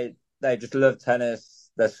Lowe, and they just love tennis.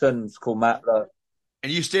 Their son's called Matt Lowe.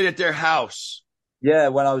 And you stayed at their house. Yeah,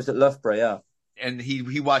 when I was at Loughborough, yeah. and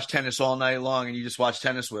he watched tennis all night long, and you just watched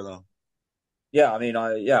tennis with him. Yeah, I mean,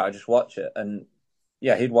 I just watch it, and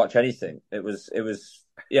yeah, he'd watch anything. It was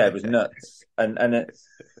nuts, and it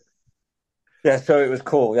yeah, so it was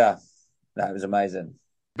cool. Yeah, that was amazing.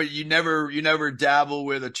 But you never dabble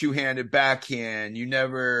with a two-handed backhand. You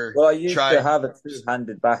never Well, I used to try. have a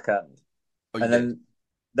two-handed backhand, Oh, you and did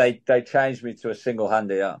then they changed me to a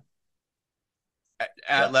single-hander. Yeah, at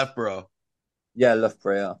yeah, Loughborough. yeah,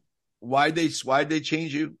 Loughborough. Yeah, Why'd they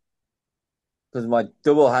change you? because my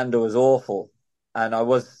double-hander was awful, and I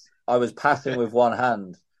was passing with one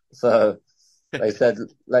hand, so they said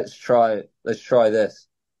let's try this.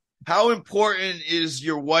 How important is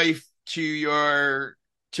your wife to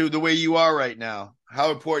the way you are right now?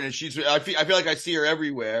 How important is she's? I feel like I see her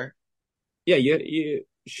everywhere. Yeah, you.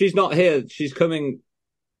 She's not here. She's coming.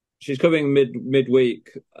 She's coming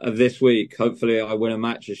midweek of this week. Hopefully, I win a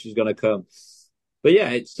match, and she's going to come. But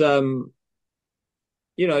yeah, it's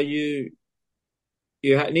you know,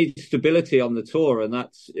 need stability on the tour, and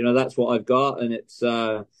that's what I've got, and it's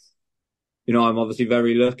I'm obviously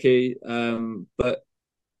very lucky. But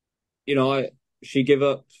I she give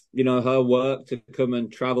up her work to come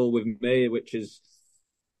and travel with me, which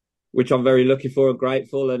I'm very lucky for and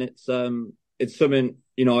grateful, and it's something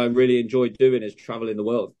I really enjoy doing is traveling the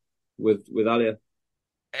world with Alia.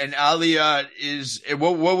 And Alia is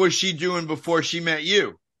what was she doing before she met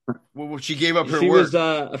you? She gave up her She work.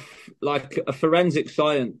 was like a forensic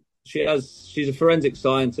science. She's a forensic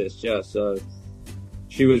scientist. Yeah, so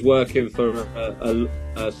she was working for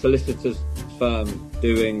a solicitor's firm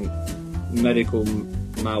doing medical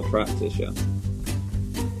malpractice. Yeah.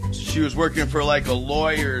 She was working for like a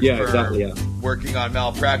lawyer's Yeah, firm, exactly. Yeah. working on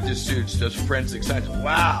malpractice suits, just forensic science.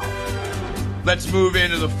 Wow. Let's move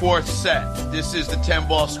into the fourth set. This is the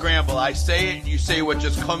 10-ball scramble. I say it, and you say what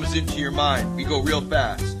just comes into your mind. We go real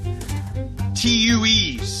fast.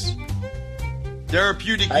 TUEs,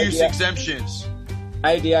 therapeutic use exemptions.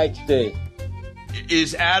 ADHD.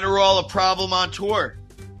 Is Adderall a problem on tour?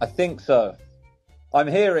 I think so. I'm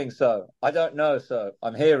hearing so. I don't know so.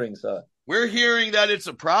 I'm hearing so. We're hearing that it's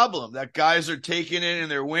a problem, that guys are taking it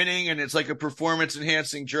and they're winning, and it's like a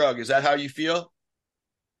performance-enhancing drug. Is that how you feel?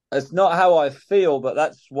 It's not how I feel, but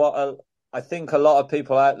that's what I think a lot of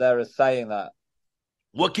people out there are saying that.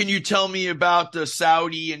 What can you tell me about the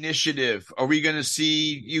Saudi initiative? Are we going to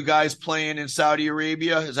see you guys playing in Saudi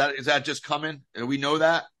Arabia? Is that just coming? Do we know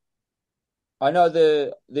that? I know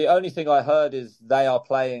the only thing I heard is they are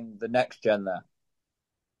playing the next gen there.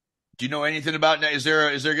 Do you know anything about that? Is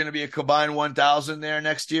there going to be a combined 1,000 there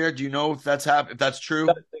next year? Do you know if if that's true?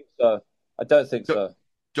 I don't think so. I don't think so.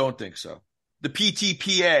 Don't think so. The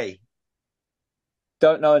PTPA.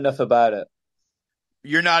 Don't know enough about it.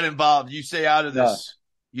 You're not involved. You stay out of this.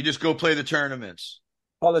 No. You just go play the tournaments.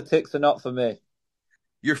 Politics are not for me.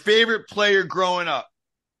 Your favorite player growing up?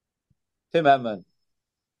 Tim Edmund.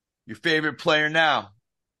 Your favorite player now?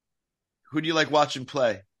 Who do you like watching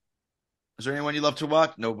play? Is there anyone you love to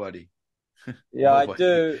watch? Nobody. Yeah, Nobody. I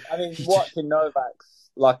do. I mean, watching Novak's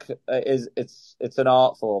it's an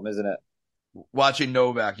art form, isn't it? Watching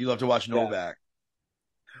Novak. You love to watch Novak.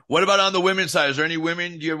 Yeah. What about on the women's side? Is there any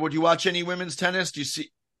women? Would you watch any women's tennis? Do you see?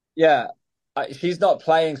 Yeah. She's not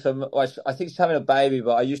playing so much. I think she's having a baby,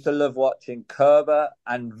 but I used to love watching Kerber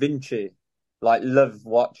and Vinci. Like, love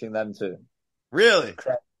watching them two. Really?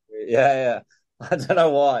 Yeah, yeah. I don't know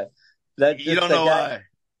why. You don't know why?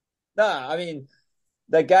 No, I mean,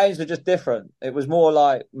 their games are just different. It was more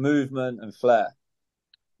like movement and flair.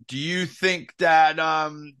 Do you think that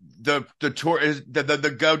the tour is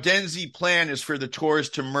the Gaudenzi plan is for the tours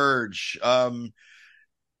to merge?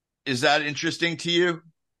 Is that interesting to you?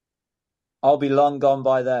 I'll be long gone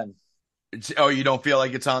by then. You don't feel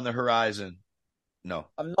like it's on the horizon? No.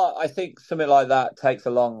 I'm not. I think something like that takes a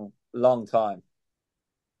long, long time.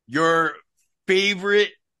 Your favorite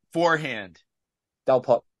forehand? Del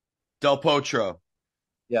Potro.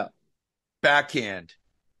 Yeah. Backhand?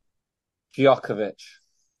 Djokovic.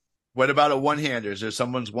 What about a one-hander? Is there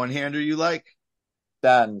someone's one-hander you like?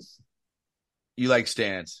 Stans. You like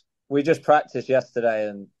Stans? We just practiced yesterday,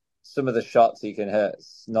 and some of the shots he can hit,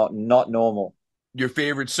 it's not normal. Your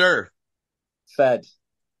favorite serve? Fed.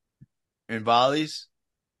 And volleys?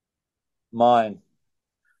 Mine.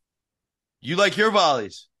 You like your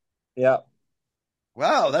volleys? Yeah.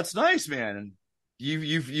 Wow, that's nice, man. Did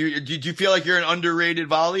you feel like you're an underrated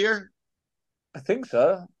volleyer? I think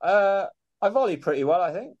so. I volley pretty well,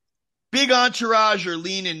 I think. Big entourage or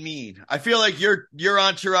lean and mean? I feel like your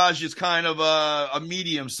entourage is kind of a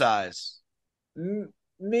medium size.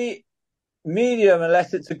 Medium,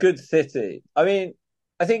 unless it's a good city. I mean,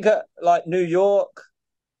 I think like New York,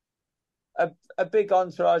 a big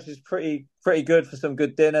entourage is pretty good for some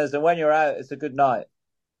good dinners, and when you're out, it's a good night.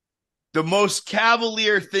 The most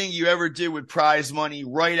cavalier thing you ever did with prize money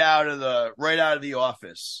right out of the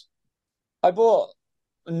office? I bought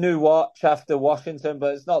a new watch after Washington,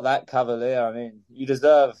 but it's not that cavalier. I mean, you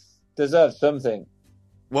deserve something.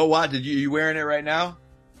 What watch? You wearing it right now?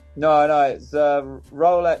 No, it's a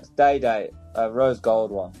Rolex Day Date, a rose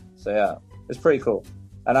gold one. So yeah, it's pretty cool.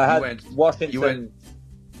 And I had Washington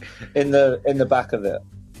in the back of it.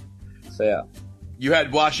 So yeah. You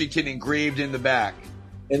had Washington engraved in the back.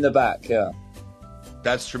 In the back, yeah.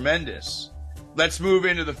 That's tremendous. Let's move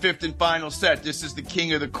into the fifth and final set. This is the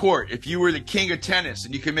king of the court. If you were the king of tennis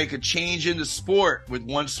and you could make a change in the sport with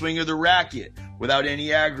one swing of the racket without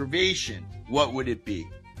any aggravation, what would it be?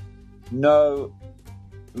 No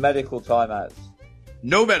medical timeouts.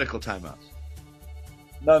 No medical timeouts.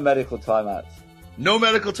 No medical timeouts. No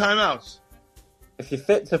medical timeouts. If you're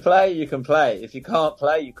fit to play, you can play. If you can't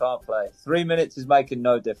play, you can't play. 3 minutes is making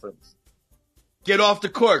no difference. Get off the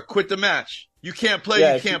court. Quit the match. You can't play.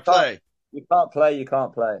 Yeah, you can't play. You can't play. You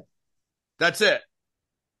can't play. That's it.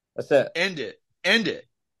 That's it. End it. End it.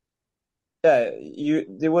 Yeah, you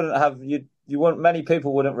wouldn't have you wouldn't. Many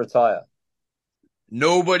people wouldn't retire.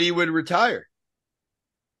 Nobody would retire.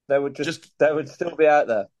 They would they would still be out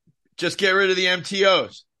there. Just get rid of the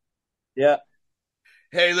MTOs. Yeah.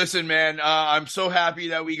 Hey, listen, man. I'm so happy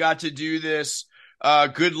that we got to do this.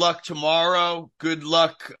 Good luck tomorrow. Good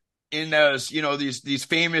luck in those, these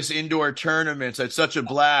famous indoor tournaments. It's such a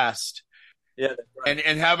blast. Yeah. Right.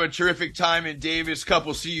 And have a terrific time in Davis Cup.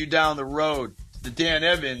 We'll see you down the road. To Dan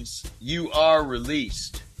Evans, you are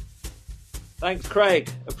released. Thanks, Craig.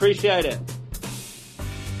 Appreciate it.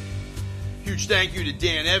 Huge thank you to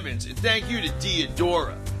Dan Evans, and thank you to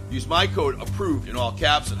Diadora. Use my code APPROVED in all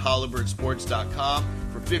caps at hollenbergsports.com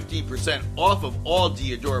for 15% off of all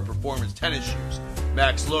Diadora performance tennis shoes.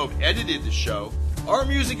 Max Loeb edited the show. Our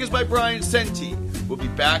music is by Brian Senti. We'll be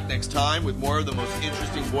back next time with more of the most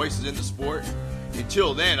interesting voices in the sport.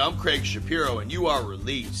 Until then, I'm Craig Shapiro, and you are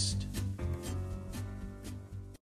released.